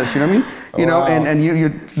being honest. You know what I mean? Wow. And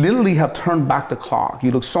you literally have turned back the clock. You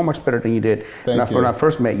look so much better than you did when I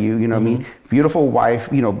first met you. You know what I mean? Beautiful wife.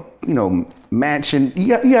 Mansion.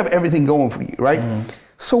 You have everything going for you, right?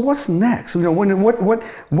 So what's next? What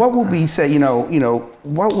would we say?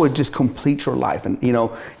 What would just complete your life in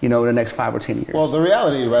the next 5 or 10 years? Well, the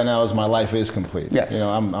reality right now is my life is complete. Yes.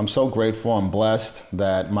 I'm so grateful. I'm blessed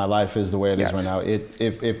that my life is the way it is right now.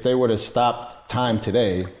 If they were to stop time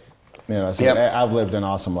today, I've lived an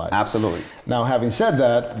awesome life. Absolutely. Now, having said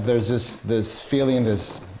that, there's this feeling,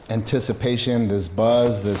 this anticipation, this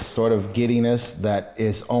buzz, this sort of giddiness that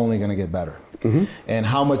is only going to get better. And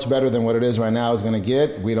how much better than what it is right now is going to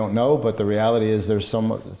get, we don't know, but the reality is there's so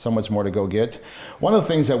much more to go get. One of the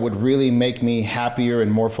things that would really make me happier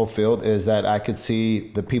and more fulfilled is that I could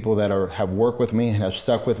see the people that have worked with me and have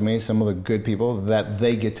stuck with me, some of the good people, that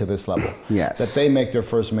they get to this level. Yes. That they make their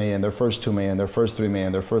first $1 million, their first $2 million, their first $3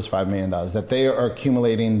 million, their first $5 million, that they are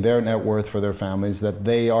accumulating their net worth for their families, that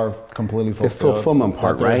they are completely fulfilled. The fulfillment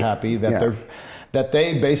part, that they're right? happy, that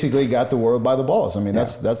they basically got the world by the balls. I mean,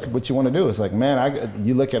 that's what you want to do. It's like, man,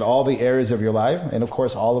 you look at all the areas of your life, and of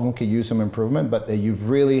course, all of them could use some improvement, but that you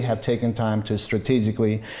really have taken time to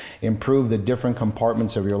strategically improve the different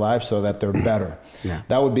compartments of your life so that they're better.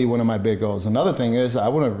 That would be one of my big goals. Another thing is I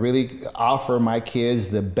want to really offer my kids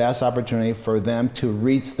the best opportunity for them to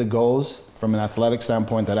reach the goals from an athletic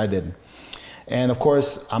standpoint that I did. And of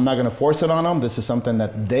course, I'm not going to force it on them. This is something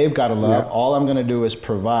that they've got to love. All I'm going to do is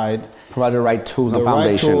provide the right tools and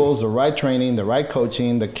foundation. The right tools, the right training, the right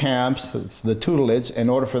coaching, the camps, the tutelage in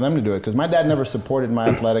order for them to do it. Because my dad never supported my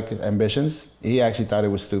athletic ambitions. He actually thought it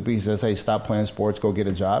was stupid. He says, hey, stop playing sports, go get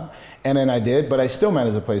a job. And then I did, but I still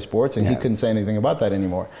managed to play sports, and he couldn't say anything about that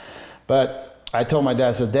anymore. But I told my dad,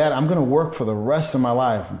 I said, Dad, I'm going to work for the rest of my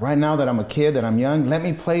life. Right now that I'm a kid, that I'm young, let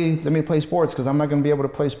me play sports, because I'm not going to be able to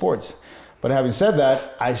play sports. But having said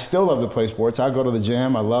that, I still love to play sports. I go to the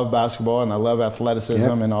gym. I love basketball and I love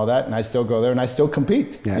athleticism and all that. And I still go there and I still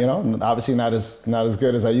compete. Obviously not as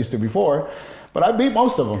good as I used to before, but I beat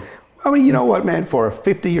most of them. I mean, you know what, man? For a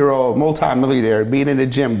 50-year-old multi-millionaire being in the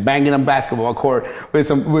gym, banging a basketball court with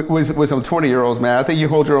some 20-year-olds, man, I think you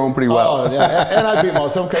hold your own pretty well. Oh, yeah, and I beat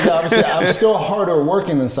most of them because obviously I'm still harder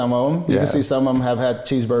working than some of them. You can see some of them have had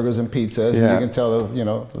cheeseburgers and pizzas, and you can tell,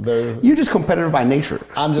 they're. You're just competitive by nature.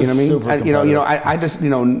 I'm just super competitive. I just,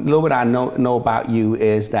 a little bit I know about you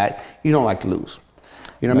is that you don't like to lose.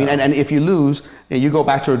 You know what I mean? And if you lose, you go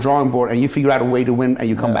back to a drawing board and you figure out a way to win, and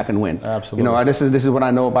you come back and win. Absolutely. This is what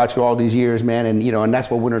I know about you all these years, man. And and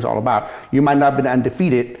that's what winner's all about. You might not have been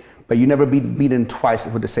undefeated, but you never beaten twice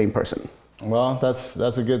with the same person. Well, that's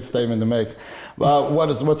a good statement to make.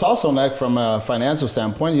 What's also next from a financial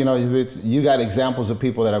standpoint, you got examples of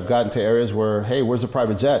people that have gotten to areas where, hey, where's the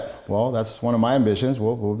private jet? Well, that's one of my ambitions.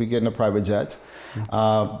 We'll be getting a private jet.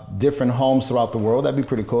 Different homes throughout the world. That'd be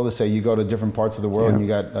pretty cool to say you go to different parts of the world and you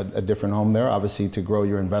got a different home there, obviously to grow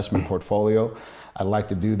your investment portfolio. I'd like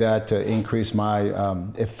to do that to increase my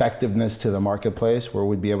effectiveness to the marketplace where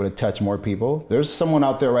we'd be able to touch more people. There's someone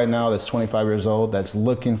out there right now that's 25 years old that's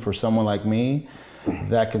looking for someone like me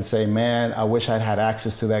that can say, man, I wish I'd had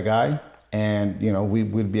access to that guy. And,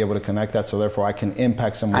 we'd be able to connect that. So therefore I can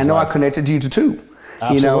impact someone's life. I connected you to two.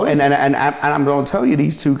 Absolutely. And I'm going to tell you,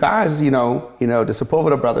 these two guys, the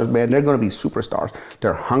Sepulveda brothers, man, they're going to be superstars.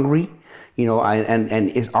 They're hungry, and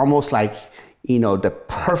it's almost like, the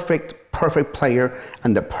perfect player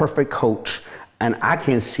and the perfect coach. And I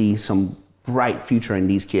can see some bright future in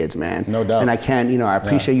these kids, man. No doubt. And I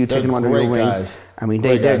appreciate you taking them under your wing. Guys. I mean,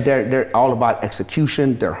 they're all about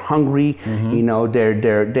execution. They're hungry.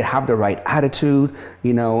 They have the right attitude.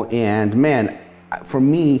 And man, for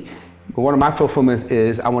me, one of my fulfillments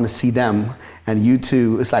is I want to see them and you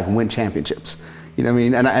two. It's like win championships. You know what I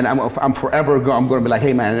mean? And I'm forever I'm going to be like,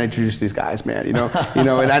 hey man, I introduce these guys, man. You know,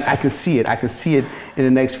 and I can see it. I can see it in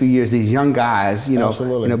the next few years. These young guys,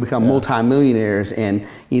 become multimillionaires and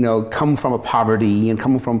come from a poverty and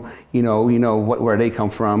coming from where they come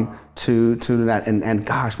from to that. And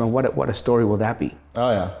gosh, man, what a story will that be?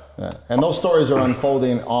 Oh yeah. Yeah. And those stories are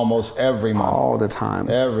unfolding almost every month. All the time.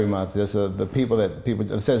 Every month. There's the people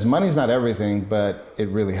it says money's not everything, but it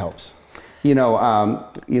really helps. Tony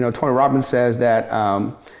Robbins says that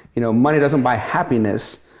money doesn't buy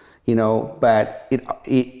happiness, but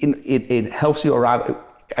it helps you arrive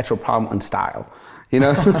at your problem in style.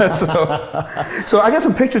 So I got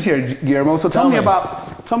some pictures here, Guillermo. So tell me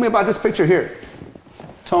about this picture here.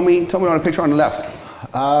 Tell me on the picture on the left.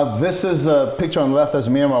 This is a picture on the left. That's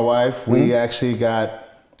me and my wife. We actually got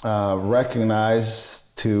recognized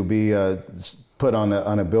to be put on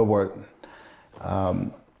a billboard.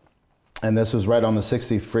 And this was right on the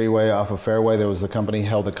 60 freeway off of Fairway. There was the company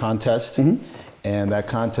held a contest. And that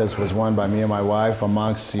contest was won by me and my wife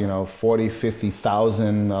amongst 40,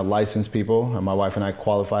 50,000 licensed people. And my wife and I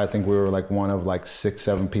qualified. I think we were like one of like 6,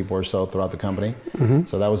 7 people or so throughout the company.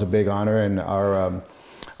 So that was a big honor. And our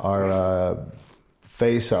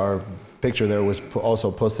picture there was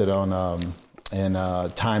also posted on in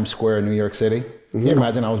Times Square, New York City. Can you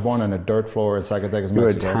imagine? I was born on a dirt floor in Zacatecas, Mexico. You were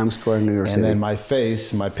at Times Square, New York City. And then my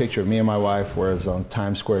picture of me and my wife was on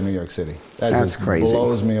Times Square, New York City. That's crazy.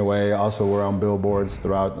 Blows me away. Also, we're on billboards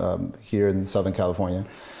throughout here in Southern California.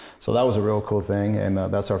 So that was a real cool thing. And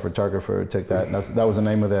that's our photographer who took that. That was the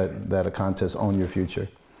name of that contest, Own Your Future.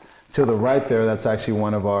 To the right there, that's actually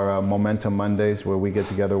one of our Momentum Mondays where we get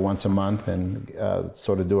together once a month and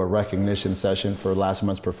sort of do a recognition session for last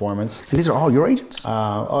month's performance. And these are all your agents?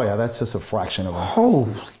 Oh yeah, that's just a fraction of them.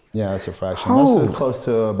 Holy. Yeah, that's a fraction. That's close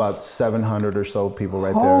to about 700 or so people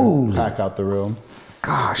right there. Pack out the room.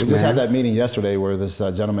 Gosh, we just had that meeting yesterday where this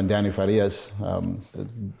gentleman, Danny Farias,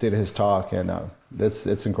 did his talk, and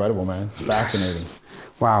it's incredible, man. It's fascinating.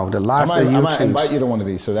 Wow, the life that you changed. I might invite you to one of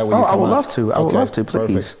these, so that way. I would love to. I would love to,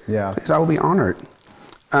 please. Perfect. Yeah, please, I would be honored.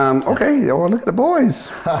 Okay, well, look at the boys.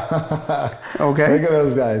 Okay, look at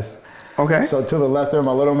those guys. Okay. So to the left there,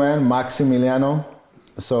 my little man, Maximiliano.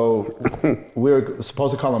 So we were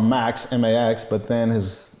supposed to call him Max, M-A-X, but then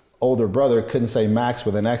his older brother couldn't say Max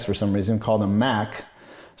with an X for some reason, called him Mac.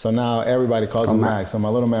 So now everybody calls him Mac. So my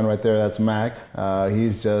little man right there, that's Mac.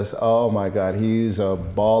 He's just, oh my God, he's a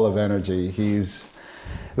ball of energy.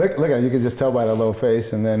 Look at him, you can just tell by that little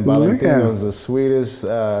face. And then Valentino's the sweetest,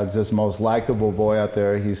 just most likable boy out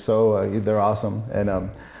there. He's so, they're awesome. And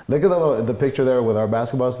look at the picture there with our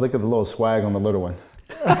basketballs. Look at the little swag on the little one.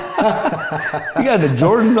 You got the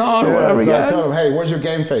Jordans on or whatever. So I told him, hey, where's your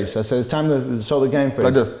game face? I said, it's time to show the game face.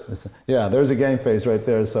 Like this. Yeah, there's a game face right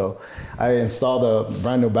there. So I installed a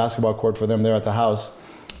brand new basketball court for them there at the house.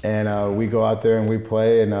 And we go out there and we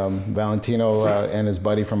play. And Valentino and his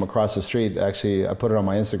buddy from across the street, actually, I put it on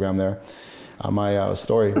my Instagram there, on my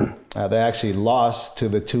story. They actually lost to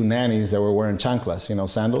the 2 nannies that were wearing chanclas,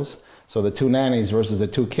 sandals. So the 2 nannies versus the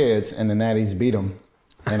 2 kids, and the nannies beat them.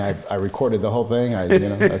 And I recorded the whole thing.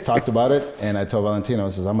 I talked about it, and I told Valentino, I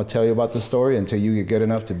says, I'm gonna tell you about the story until you get good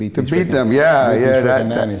enough to beat these them. That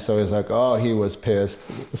nannies. So he's like, oh, he was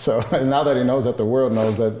pissed. So now that he knows that the world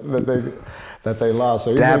knows that they lost.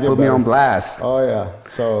 So Dad put me on blast. Oh yeah.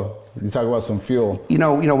 So you talk about some fuel.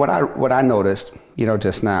 What I noticed,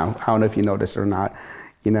 just now. I don't know if you noticed it or not.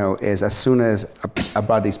 Is as soon as I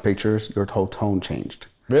brought these pictures, your whole tone changed.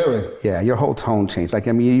 Really? Yeah, your whole tone changed. Like,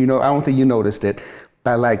 I don't think you noticed it.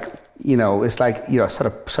 But it's like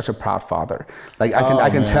such a proud father. Like I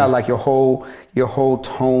can tell like your whole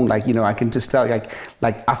tone. Like I can just tell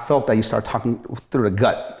like I felt that you start talking through the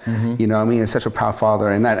gut. You know what I mean? It's such a proud father.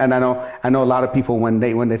 And I know a lot of people when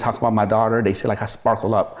they talk about my daughter, they say like I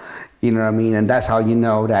sparkle up. You know what I mean? And that's how you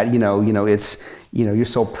know that it's you're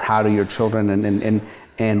so proud of your children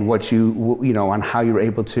and what on how you're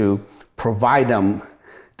able to provide them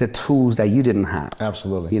the tools that you didn't have.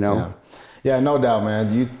 Absolutely. Yeah. Yeah, no doubt,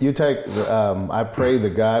 man. You take. I prayed to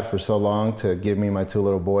God for so long to give me my 2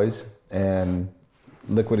 little boys, and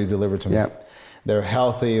look what He delivered to me. Yep. They're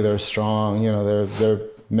healthy. They're strong. They're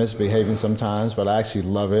misbehaving sometimes, but I actually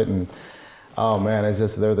love it. And oh man,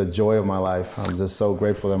 they're the joy of my life. I'm just so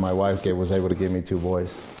grateful that my wife was able to give me 2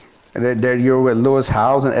 boys. And you're with Lewis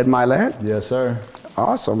Howes and Ed Milet? Yes, sir.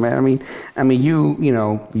 Awesome, man. I mean,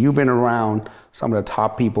 you've been around some of the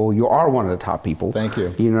top people. You are one of the top people. Thank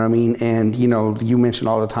you. You know what I mean? And you mention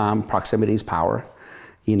all the time, proximity is power.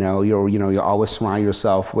 You always surround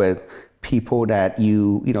yourself with people that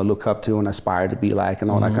you look up to and aspire to be like, and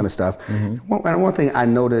all that kind of stuff. And one thing I've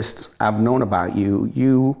known about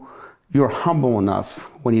you, you're humble enough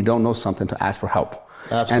when you don't know something to ask for help.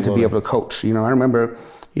 Absolutely. And to be able to coach. You know, I remember,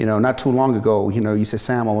 you know, not too long ago, you know, you said,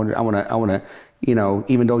 Sam, I want to, you know,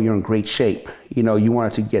 even though you're in great shape, you know, you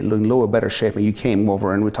wanted to get a little better shape, and you came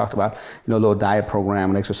over and we talked about, you know, a little diet program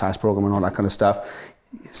and exercise program and all that kind of stuff.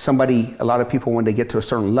 A lot of people, when they get to a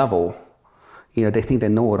certain level, you know, they think they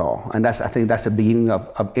know it all, and I think that's the beginning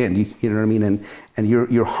of end. You know what I mean? And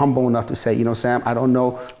you're humble enough to say, you know, Sam, I don't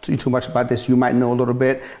know too much about this. You might know a little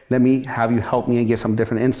bit. Let me have you help me and get some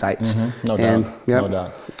different insights. No doubt. No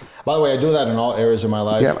doubt. By the way, I do that in all areas of my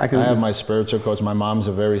life. Yeah, I have my spiritual coach. My mom's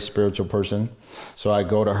a very spiritual person, so I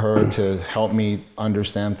go to her to help me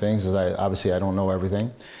understand things. Obviously I don't know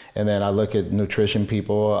everything. And then I look at nutrition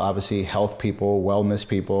people, obviously health people, wellness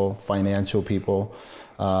people, financial people,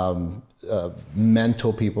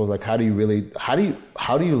 mental people. Like, how do you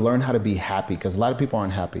learn how to be happy? Because a lot of people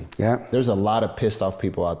aren't happy. Yeah. There's a lot of pissed off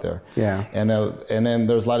people out there. Yeah. And then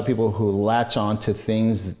there's a lot of people who latch on to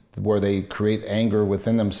things where they create anger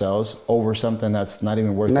within themselves over something that's not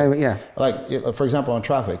even worth it. Yeah. Like, for example, on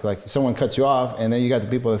traffic, like someone cuts you off, and then you got the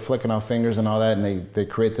people that are flicking off fingers and all that, and they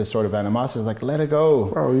create this sort of animosity. It's like, let it go.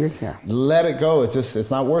 Bro, you can't. Let it go.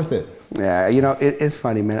 It's not worth it. Yeah, you know, it's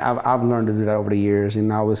funny, man. I've learned to do that over the years,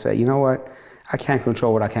 and I always say, you know what? I can't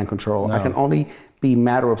control what I can't control. No. I can only be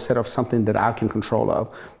mad or upset of something that I can control of.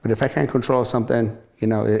 But if I can't control something, you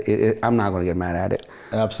know, I'm not going to get mad at it.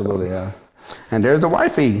 Absolutely, yeah. And there's the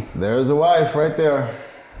wifey. There's the wife right there.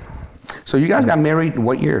 So you guys got married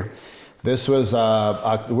what year? This was,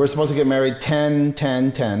 we're supposed to get married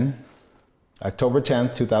October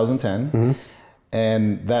 10th, 2010. Mm-hmm.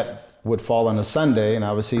 And that would fall on a Sunday, and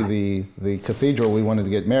obviously the cathedral we wanted to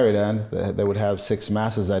get married at, they would have 6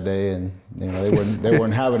 masses that day, and you know they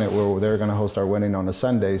weren't having it where they were going to host our wedding on a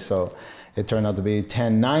Sunday, so it turned out to be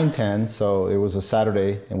 10/9/10, so it was a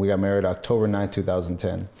Saturday, and we got married October 9th,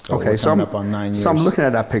 2010. So okay, so up on 9 years. So I'm looking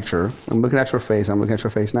at that picture. I'm looking at your face. I'm looking at your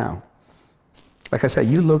face now. Like I said,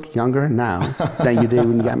 you look younger now than you did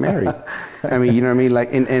when you got married. I mean, you know what I mean?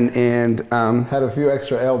 Like, and had a few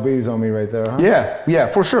extra LBs on me right there, huh? Yeah,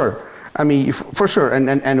 for sure. I mean, for sure.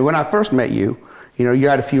 And when I first met you, you know, you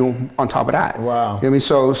had a few on top of that. Wow. You know what I mean?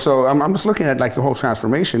 So I'm just looking at like your whole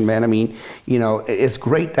transformation, man. I mean, you know, it's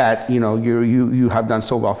great that, you know, you have done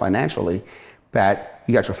so well financially, that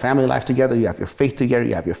you got your family life together, you have your faith together,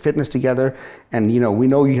 you have your fitness together, and you know, we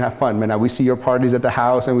know you have fun, man. We see your parties at the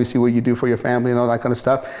house, and we see what you do for your family and all that kind of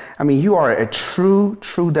stuff. I mean, you are a true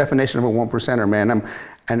definition of a 1%er, man.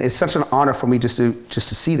 And it's such an honor for me just to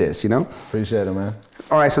see this, you know? Appreciate it, man.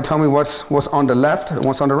 All right, so tell me what's on the left and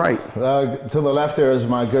what's on the right. To the left there is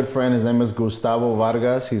my good friend. His name is Gustavo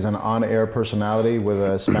Vargas. He's an on-air personality with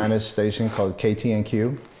a Spanish station called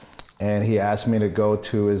KTNQ, and he asked me to go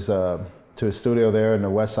to his studio there in the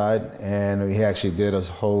West Side, and he actually did a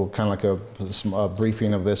whole kind of like a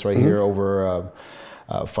briefing of this right here over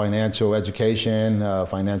financial education,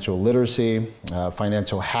 financial literacy,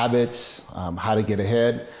 financial habits, how to get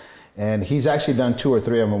ahead. And he's actually done 2 or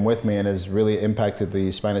 3 of them with me, and has really impacted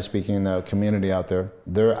the Spanish-speaking community out there.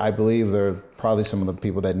 I believe they're probably some of the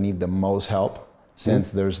people that need the most help, since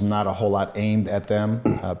there's not a whole lot aimed at them.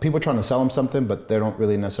 People are trying to sell them something, but they don't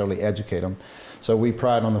really necessarily educate them. So we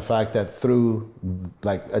pride on the fact that through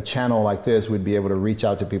like a channel like this, we'd be able to reach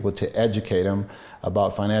out to people to educate them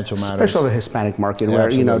about financial matters. Especially the Hispanic market, where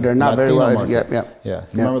you know they're not very well educated. Yeah.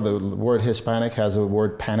 Remember the word Hispanic has the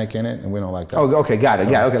word panic in it, and we don't like that. Oh, okay, got it.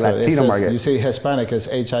 Okay, Latino market. You see Hispanic as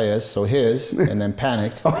HIS, so his, and then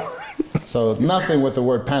panic. So nothing with the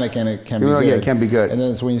word panic in it can be good. Yeah, it can be good. And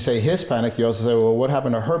then when you say Hispanic, you also say, well, what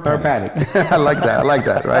happened to her panic? Her panic. I like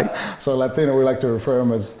that, right? So Latino, we like to refer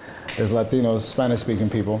them as Latino, Spanish-speaking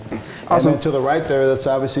people. Awesome. And then to the right there, that's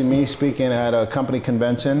obviously me speaking at a company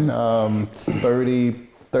convention, 30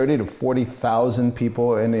 to 40,000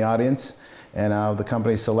 people in the audience. And the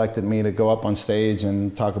company selected me to go up on stage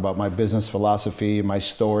and talk about my business philosophy, my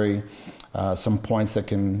story, some points that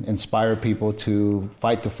can inspire people to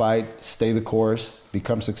fight the fight, stay the course,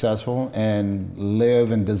 become successful, and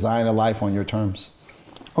live and design a life on your terms.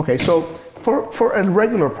 Okay, so for a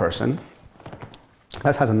regular person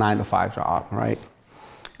that has a 9-to-5 job, right?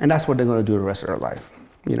 And that's what they're going to do the rest of their life,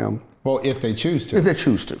 you know? Well, if they choose to. If they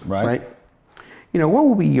choose to, right? You know, what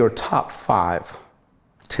would be your top 5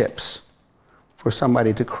 tips for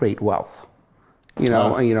somebody to create wealth? You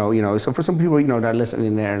know, so for some people, you know, that are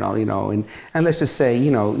listening there and all, you know, and let's just say,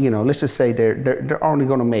 let's just say they're only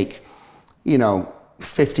going to make, you know,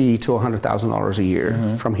 $50,000 to $100,000 a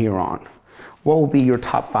year from here on. What will be your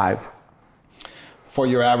top 5? For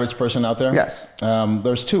your average person out there? Yes.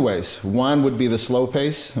 There's two ways. One would be the slow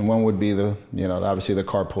pace, and one would be the, obviously the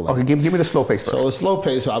carpooling. Okay, give me the slow pace first. So the slow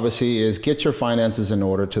pace, obviously, is get your finances in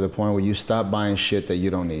order to the point where you stop buying shit that you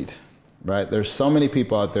don't need, right? There's so many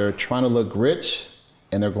people out there trying to look rich,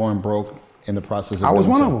 and they're going broke in the process of I was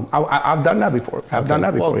doing one so. of them. I've done that before. I've done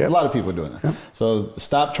that before, well, yeah. A lot of people are doing that. Yeah. So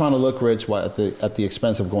stop trying to look rich at the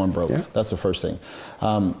expense of going broke. Yeah. That's the first thing.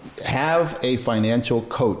 Have a financial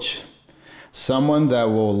coach. Someone that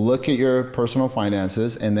will look at your personal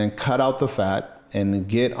finances and then cut out the fat and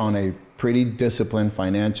get on a pretty disciplined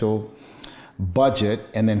financial budget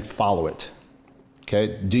and then follow it.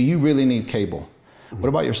 Okay? Do you really need cable? What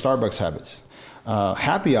about your Starbucks habits?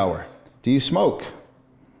 Happy hour. Do you smoke?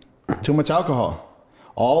 Too much alcohol?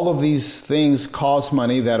 All of these things cost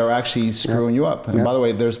money that are actually screwing you up. And by the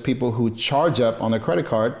way, there's people who charge up on their credit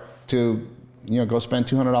card to go spend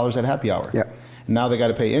 $200 at happy hour. Yeah. Now they got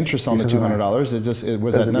to pay interest on the $200. It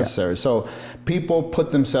was that necessary. So people put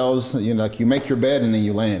themselves, like you make your bed and then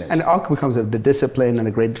you lay in it. And it all becomes the discipline and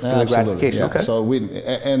the great gratification. Yeah. Okay. So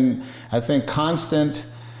and I think constant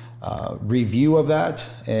review of that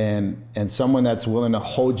and someone that's willing to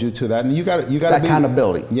hold you to that. And you got to that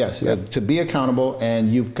accountability. Yes, to be accountable,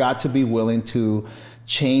 and you've got to be willing to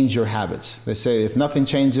change your habits. They say if nothing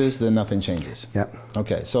changes, then nothing changes. Yep.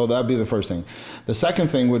 Okay, so that'd be the first thing. The second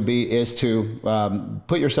thing would be is to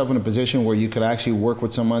put yourself in a position where you could actually work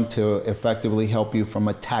with someone to effectively help you from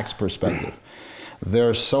a tax perspective.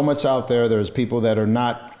 There's so much out there. There's people that are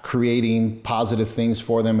not creating positive things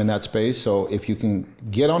for them in that space. So if you can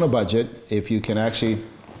get on a budget, if you can actually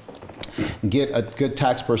get a good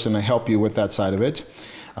tax person to help you with that side of it.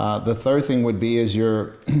 The third thing would be is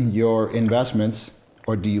your investments.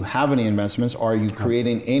 Or do you have any investments? Or are you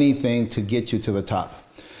creating anything to get you to the top?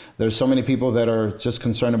 There's so many people that are just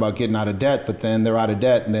concerned about getting out of debt, but then they're out of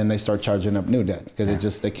debt and then they start charging up new debt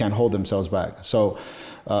because they can't hold themselves back. So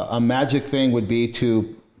a magic thing would be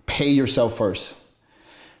to pay yourself first.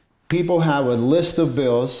 People have a list of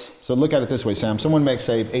bills. So look at it this way, Sam. Someone makes,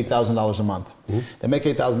 say, $8,000 a month. Mm-hmm. They make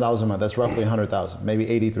 $8,000 a month. That's roughly $100,000. Maybe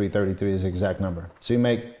 8333 is the exact number. So you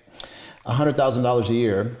make $100,000 a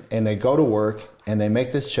year, and they go to work, and they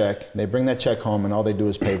make this check, they bring that check home, and all they do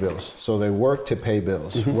is pay bills. So they work to pay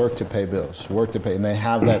bills, work to pay bills, work to pay, and they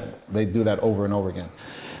have that, they do that over and over again.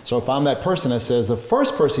 So if I'm that person that says the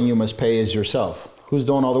first person you must pay is yourself, who's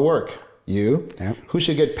doing all the work? You. Yep. Who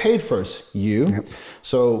should get paid first? You. Yep.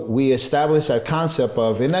 So we establish that concept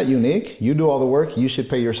of, isn't that unique? You do all the work, you should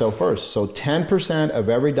pay yourself first. So 10% of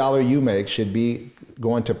every dollar you make should be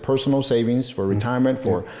going to personal savings for retirement,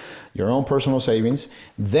 for your own personal savings.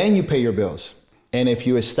 Then you pay your bills. And if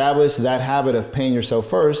you establish that habit of paying yourself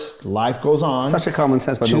first, life goes on. Such a common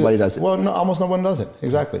sense, but nobody does it. Well, no, almost no one does it.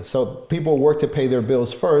 Exactly. So people work to pay their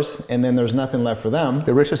bills first, and then there's nothing left for them.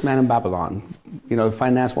 The richest man in Babylon,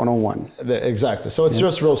 finance 101. Exactly. So it's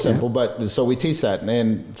just real simple, but so we teach that.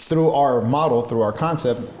 And through our model, through our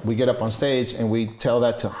concept, we get up on stage and we tell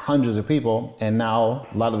that to hundreds of people. And now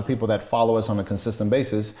a lot of the people that follow us on a consistent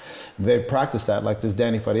basis, they've practiced that. Like this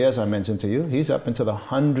Danny Farias I mentioned to you, he's up into the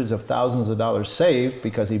hundreds of thousands of dollars saved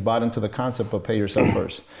because he bought into the concept of pay yourself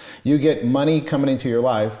first. You get money coming into your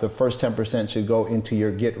life, the first 10% should go into your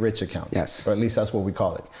get rich account. Yes. Or at least that's what we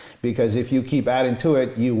call it. Because if you keep adding to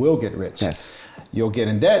it, you will get rich. Yes. You'll get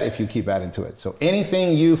in debt if you keep adding to it. So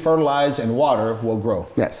anything you fertilize and water will grow.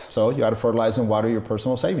 Yes. So you got to fertilize and water your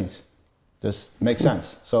personal savings. This makes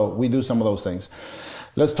sense. So we do some of those things.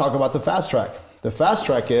 Let's talk about the fast track. The fast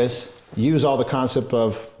track is use all the concept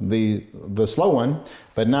of the slow one,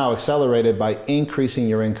 but now accelerated by increasing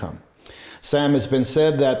your income. Sam, it's been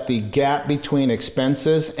said that the gap between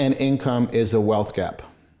expenses and income is a wealth gap.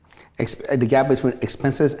 The gap between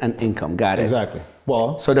expenses and income. Got it. Exactly.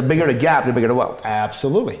 Well, so the bigger the gap, the bigger the wealth.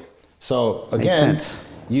 Absolutely. So again,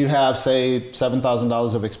 you have, say,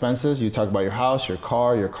 $7,000 of expenses. You talk about your house, your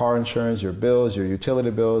car insurance, your bills, your utility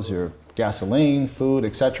bills, your gasoline, food,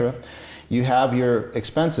 etc. You have your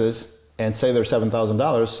expenses, and say they're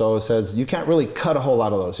 $7,000. So it says you can't really cut a whole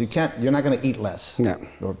lot of those. You're not going to eat less. Yeah.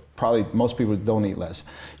 Or probably most people don't eat less.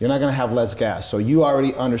 You're not going to have less gas. So you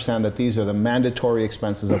already understand that these are the mandatory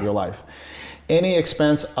expenses of your life. Any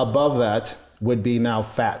expense above that would be now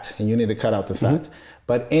fat, and you need to cut out the fat.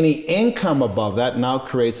 But any income above that now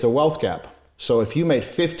creates a wealth gap. So if you made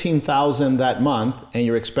 $15,000 that month and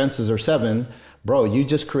your expenses are $7,000, bro, you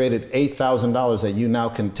just created $8,000 that you now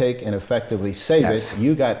can take and effectively save it.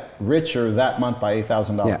 You got richer that month by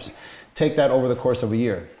 $8,000. Yeah. Take that over the course of a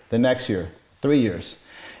year, the next year, 3 years.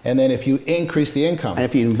 And then if you increase the income. And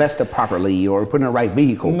if you invest it properly or put in the right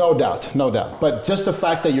vehicle. No doubt, no doubt. But just the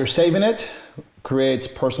fact that you're saving it creates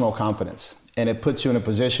personal confidence. and it puts you in a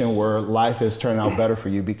position where life is turning out better for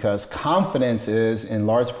you, because confidence is, in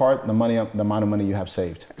large part, the amount of money you have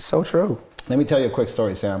saved. So true. Let me tell you a quick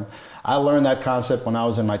story, Sam. I learned that concept when I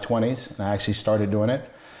was in my 20s, and I actually started doing it.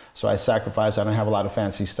 So I sacrificed. I didn't have a lot of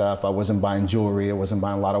fancy stuff. I wasn't buying jewelry. I wasn't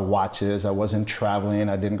buying a lot of watches. I wasn't traveling.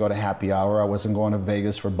 I didn't go to happy hour. I wasn't going to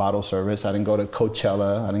Vegas for bottle service. I didn't go to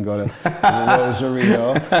Coachella. I didn't go to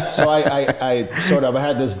Rosarito. So I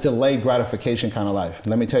had this delayed gratification kind of life.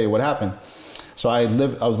 Let me tell you what happened. So I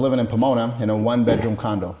was living in Pomona in a 1-bedroom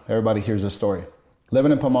condo. Everybody hears this story.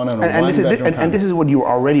 Living in Pomona in a 1-bedroom condo. And this is what you were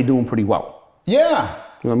already doing pretty well. Yeah.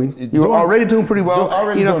 You know what I mean? You were already doing pretty well.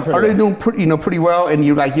 Pretty well, and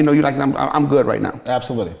you're like, I'm good right now.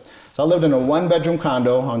 Absolutely. So I lived in a 1-bedroom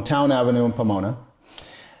condo on Town Avenue in Pomona.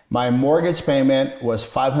 My mortgage payment was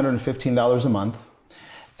 $515 a month,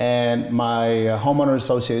 and my homeowner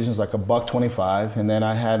association was like $1.25, and then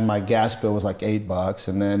I had my gas bill was like $8,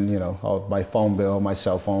 and then my phone bill, my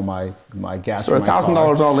cell phone, my gas. So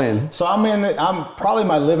 $1,000 all in. So I'm probably,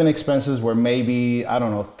 my living expenses were maybe, I don't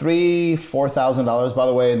know, $3,000-$4,000, by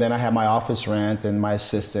the way, and then I had my office rent and my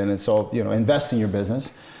assistant, and so invest in your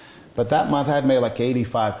business. But that month I had made like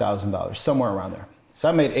 $85,000, somewhere around there. So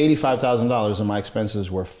I made $85,000, and my expenses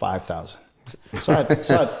were $5,000. So I had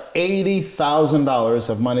 $80,000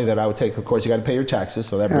 of money that I would take. Of course, you got to pay your taxes,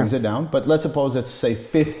 so that brings it down. But let's suppose it's, say,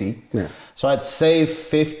 50. Yeah. So I'd save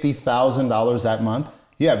 $50,000 that month.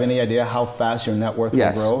 You have any idea how fast your net worth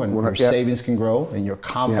will grow, and your savings can grow, and your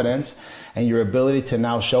confidence, and your ability to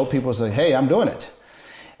now show people, say, hey, I'm doing it.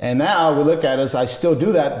 And now we look at it as I still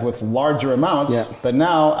do that with larger amounts, but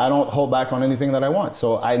now I don't hold back on anything that I want.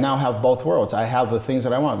 So I now have both worlds. I have the things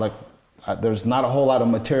that I want, like, there's not a whole lot of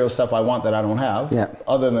material stuff I want that I don't have,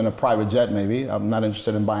 other than a private jet maybe. I'm not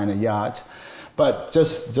interested in buying a yacht, but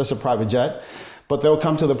just a private jet. But they'll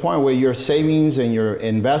come to the point where your savings and your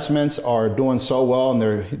investments are doing so well, and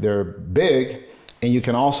they're big, and you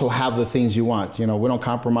can also have the things you want. We don't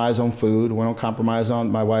compromise on food. We don't compromise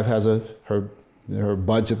on, my wife has her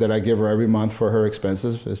budget that I give her every month for her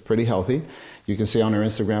expenses is pretty healthy. You can see on her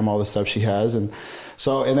Instagram all the stuff she has, and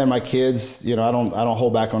then my kids, I don't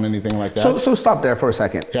hold back on anything like that. So stop there for a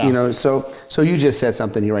second. Yeah. So you just said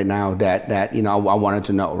something here right now that I wanted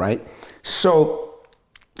to know, right? So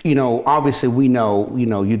obviously we know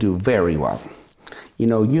you do very well.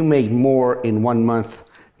 You make more in 1 month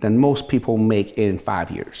than most people make in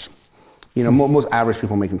 5 years. Most average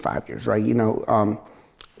people make in 5 years, right?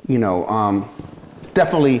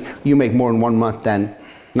 Definitely you make more in 1 month than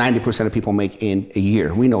 90% of people make in a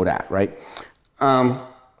year. We know that, right?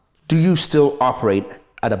 Do you still operate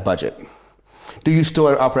at a budget? Do you still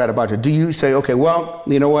operate at a budget? Do you say, okay, well,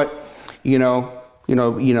 you know what,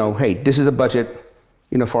 hey, this is a budget,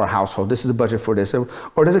 for a household. This is a budget for this.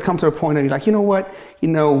 Or does it come to a point and you're like, you know what,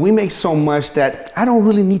 we make so much that I don't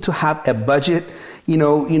really need to have a budget,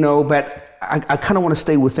 but I kind of want to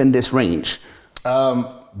stay within this range.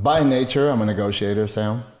 By nature, I'm a negotiator,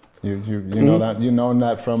 Sam. You know that. You know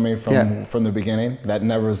that from me from the beginning. That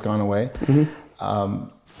never has gone away.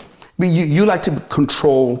 You like to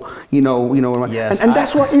control, Yes, and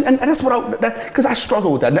that's what because I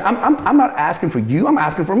struggle with that. I'm not asking for you. I'm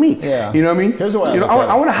asking for me. Yeah. You know what I mean? Here's what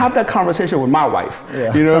I want to have that conversation with my wife.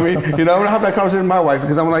 Yeah. You know what I mean? I want to have that conversation with my wife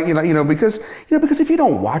because I'm like, because if you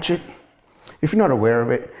don't watch it, if you're not aware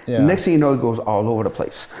of it, next thing you know, it goes all over the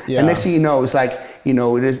place. Yeah. And next thing you know, it's like,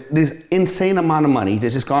 there's this insane amount of money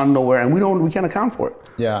that's just gone nowhere, and we can't account for it.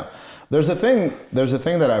 Yeah. There's a thing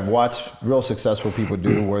that I've watched real successful people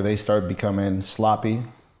do where they start becoming sloppy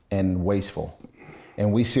and wasteful.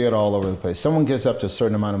 And we see it all over the place. Someone gets up to a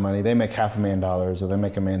certain amount of money, they make $500,000 or they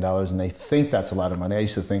make $1 million, and they think that's a lot of money. I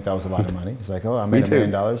used to think that was a lot of money. It's like, oh, I made $1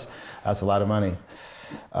 million. That's a lot of money.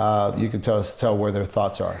 You can tell where their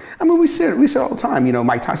thoughts are. I mean, we say it all the time.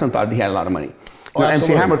 Mike Tyson thought he had a lot of money.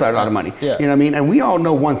 MC Hammer thought he had a lot of money. Yeah. You know what I mean? And we all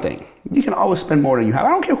know one thing. You can always spend more than you have. I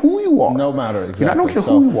don't care who you are. No matter, exactly. I don't care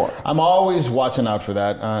who you are. I'm always watching out for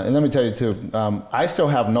that. And let me tell you too, I still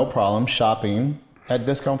have no problem shopping at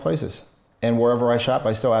discount places. And wherever I shop,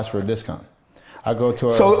 I still ask for a discount. I go to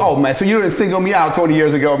so you didn't single me out 20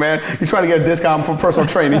 years ago, man. You trying to get a discount for personal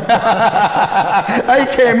training. I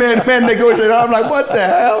came in, man, negotiated. I'm like, what the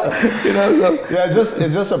hell? Yeah,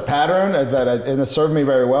 it's just a pattern and it served me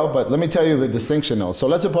very well. But let me tell you the distinction though. So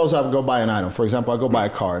let's suppose I would go buy an item. For example, I go buy a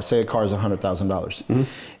car. Say a car is $100,000.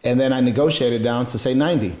 And then I negotiated down to say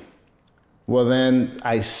 90. Well, then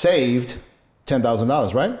I saved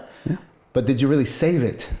 $10,000, right? Yeah. But did you really save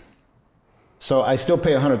it? So I still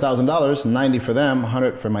pay $100,000, 90 for them,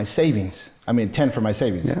 100 for my savings. 10 for my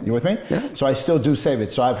savings. Yeah. You with me? Yeah. So I still do save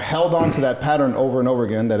it. So I've held on to that pattern over and over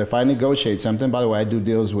again, that if I negotiate something, by the way, I do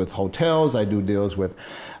deals with hotels, I do deals with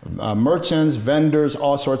merchants, vendors,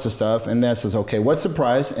 all sorts of stuff. And that says, okay, what's the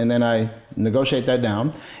price? And then I negotiate that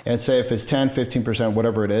down and say if it's 10, 15%,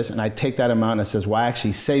 whatever it is. And I take that amount and it says, well, I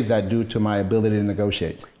actually save that due to my ability to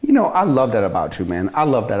negotiate. You know, I love that about you, man. I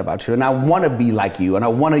love that about you. And I want to be like you. And I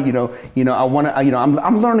want to,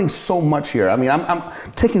 I'm learning so much here. I mean, I'm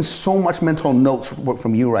taking so much mental notes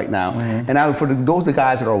from you right now. And for those of the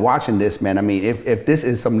guys that are watching this, man, I mean, if this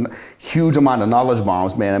is some huge amount of knowledge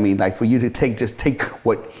bombs, man, I mean, like for you to take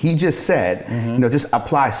what he just said, just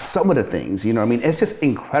apply some of the things, I mean, it's just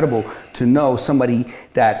incredible to know somebody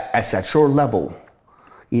that is at your level,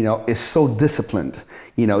 is so disciplined.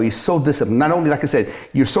 He's so disciplined. Not only, like I said,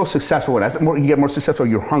 you're so successful. As you get more successful,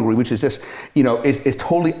 you're hungry, which is just, is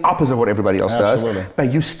totally opposite of what everybody else Absolutely. does.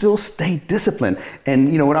 But you still stay disciplined. And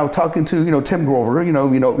when I was talking to Tim Grover, you know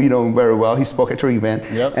him very well. He spoke at your event,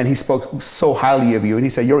 and he spoke so highly of you. And he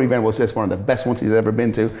said your event was just one of the best ones he's ever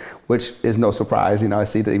been to, which is no surprise. I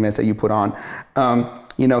see the events that you put on.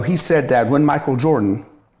 He said that when Michael Jordan,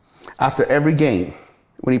 after every game,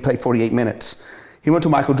 when he played 48 minutes. He went to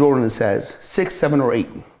Michael Jordan and says, 6, 7, or 8.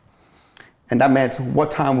 And that meant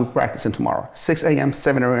what time we're practicing tomorrow, 6 a.m.,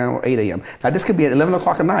 7 a.m., or 8 a.m. Now this could be at 11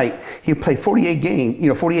 o'clock at night. He played 48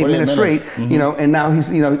 minutes straight, and now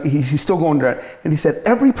he's still going there. And he said,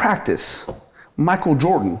 every practice, Michael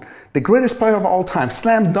Jordan, the greatest player of all time,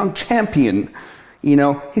 slam dunk champion,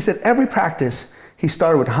 he said every practice, he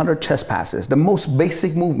started with 100 chest passes, the most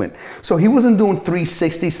basic movement. So he wasn't doing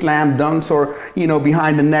 360 slam dunks or,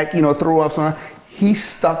 behind the neck, throw ups. He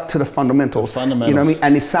stuck to the fundamentals. You know what I mean?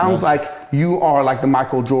 And it sounds like you are like the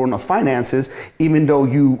Michael Jordan of finances, even though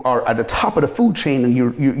you are at the top of the food chain and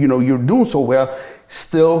you're doing so well,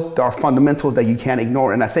 still there are fundamentals that you can't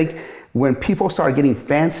ignore. And I think when people start getting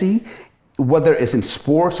fancy, whether it's in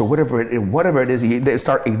sports or whatever it is, they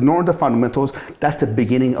start ignoring the fundamentals. That's the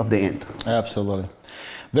beginning of the end. Absolutely.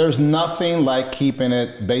 There's nothing like keeping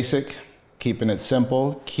it basic, keeping it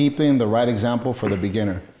simple, keeping the right example for the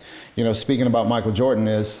beginner. Speaking about Michael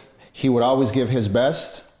Jordan, he would always give his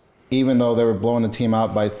best, even though they were blowing the team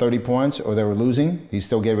out by 30 points or they were losing. He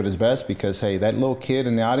still gave it his best because, hey, that little kid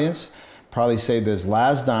in the audience probably saved his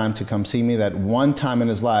last dime to come see me that one time in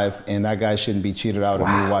his life, and that guy shouldn't be cheated out of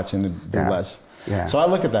me watching the less. Yeah. So I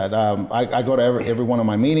look at that. I go to every one of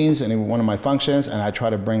my meetings and every one of my functions, and I try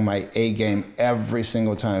to bring my A game every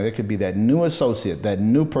single time. It could be that new associate, that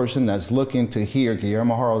new person that's looking to hear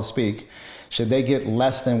Guillermo Haro speak. Should they get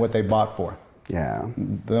less than what they bought for? Yeah.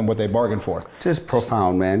 Than what they bargained for. Just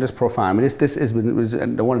profound, man. Just profound. I mean, this is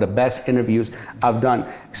one of the best interviews I've done,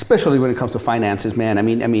 especially when it comes to finances, man. I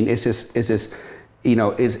mean, it's just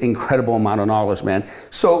it's incredible amount of knowledge, man.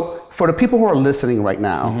 So for the people who are listening right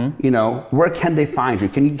now, where can they find you?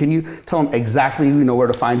 Can you tell them exactly where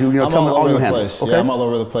to find you? Tell them all your handles. Okay? Yeah, I'm all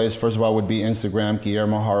over the place. First of all, would be Instagram,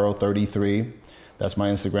 Guillermo Haro 33. That's my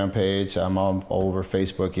Instagram page. I'm all over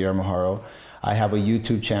Facebook, Guillermo Haro. I have a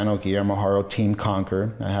YouTube channel, Guillermo Haro Team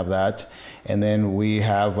Conquer. I have that. And then we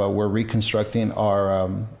have, we're reconstructing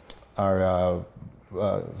our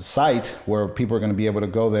site where people are going to be able to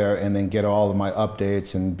go there and then get all of my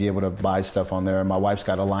updates and be able to buy stuff on there. My wife's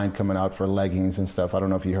got a line coming out for leggings and stuff. I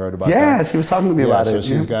don't know if you heard about that. Yes, he was talking to me about it.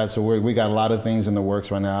 She's got, so we got a lot of things in the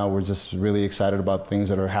works right now. We're just really excited about things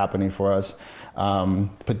that are happening for us.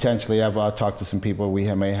 Potentially, I've talked to some people. We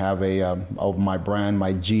may have of my brand,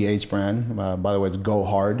 my GH brand. By the way, it's Go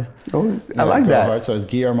Hard. Oh, I like that. Hard. So it's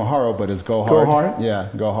Guillermo Haro, but it's Go Hard. Go Hard? Yeah,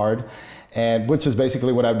 Go Hard. And which is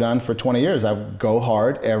basically what I've done for 20 years. I go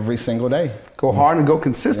hard every single day. Go hard and go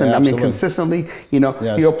consistent. Yeah, I mean, consistently,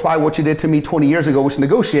 you apply what you did to me 20 years ago, which is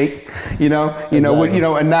negotiate,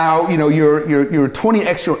 and now, you're 20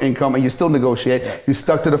 extra income and you still negotiate. Yeah. You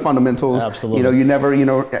stuck to the fundamentals. Absolutely. You never,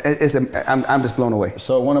 I'm just blown away.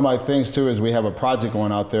 So one of my things too is we have a project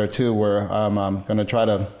going out there too, where I'm going to try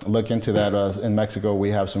to look into that. In Mexico,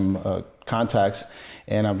 we have some contacts.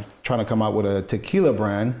 And I'm trying to come out with a tequila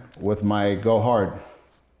brand with my Go Hard.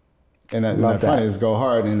 And that funny is Go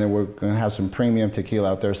Hard, and then we're going to have some premium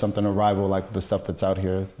tequila out there, something to rival like the stuff that's out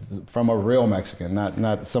here from a real Mexican,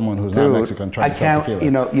 not someone who's not Mexican trying to sell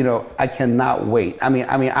tequila. I cannot wait. I mean,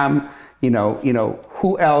 I'm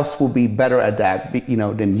who else will be better at that,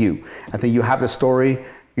 than you? I think you have the story.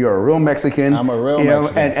 You're a real Mexican. I'm a real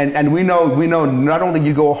Mexican. And we know not only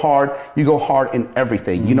you go hard in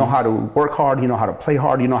everything. You know how to work hard, you know how to play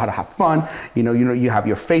hard, you know how to have fun, you have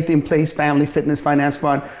your faith in place, family, fitness, finance,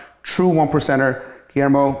 fun. True 1%er.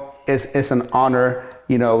 Guillermo, it's an honor,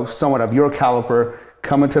 someone of your caliber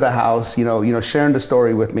coming to the house, sharing the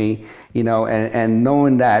story with me, and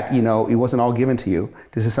knowing that, it wasn't all given to you.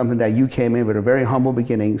 This is something that you came in with a very humble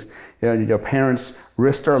beginnings. Your parents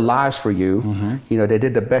risked their lives for you. Mm-hmm. They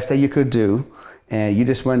did the best that you could do, and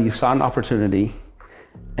you saw an opportunity,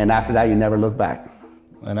 and after that, you never looked back.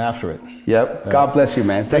 And after it. Yep. God bless you,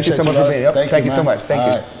 man. Thank you so much for being here. Thank you so much.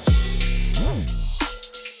 Thank you.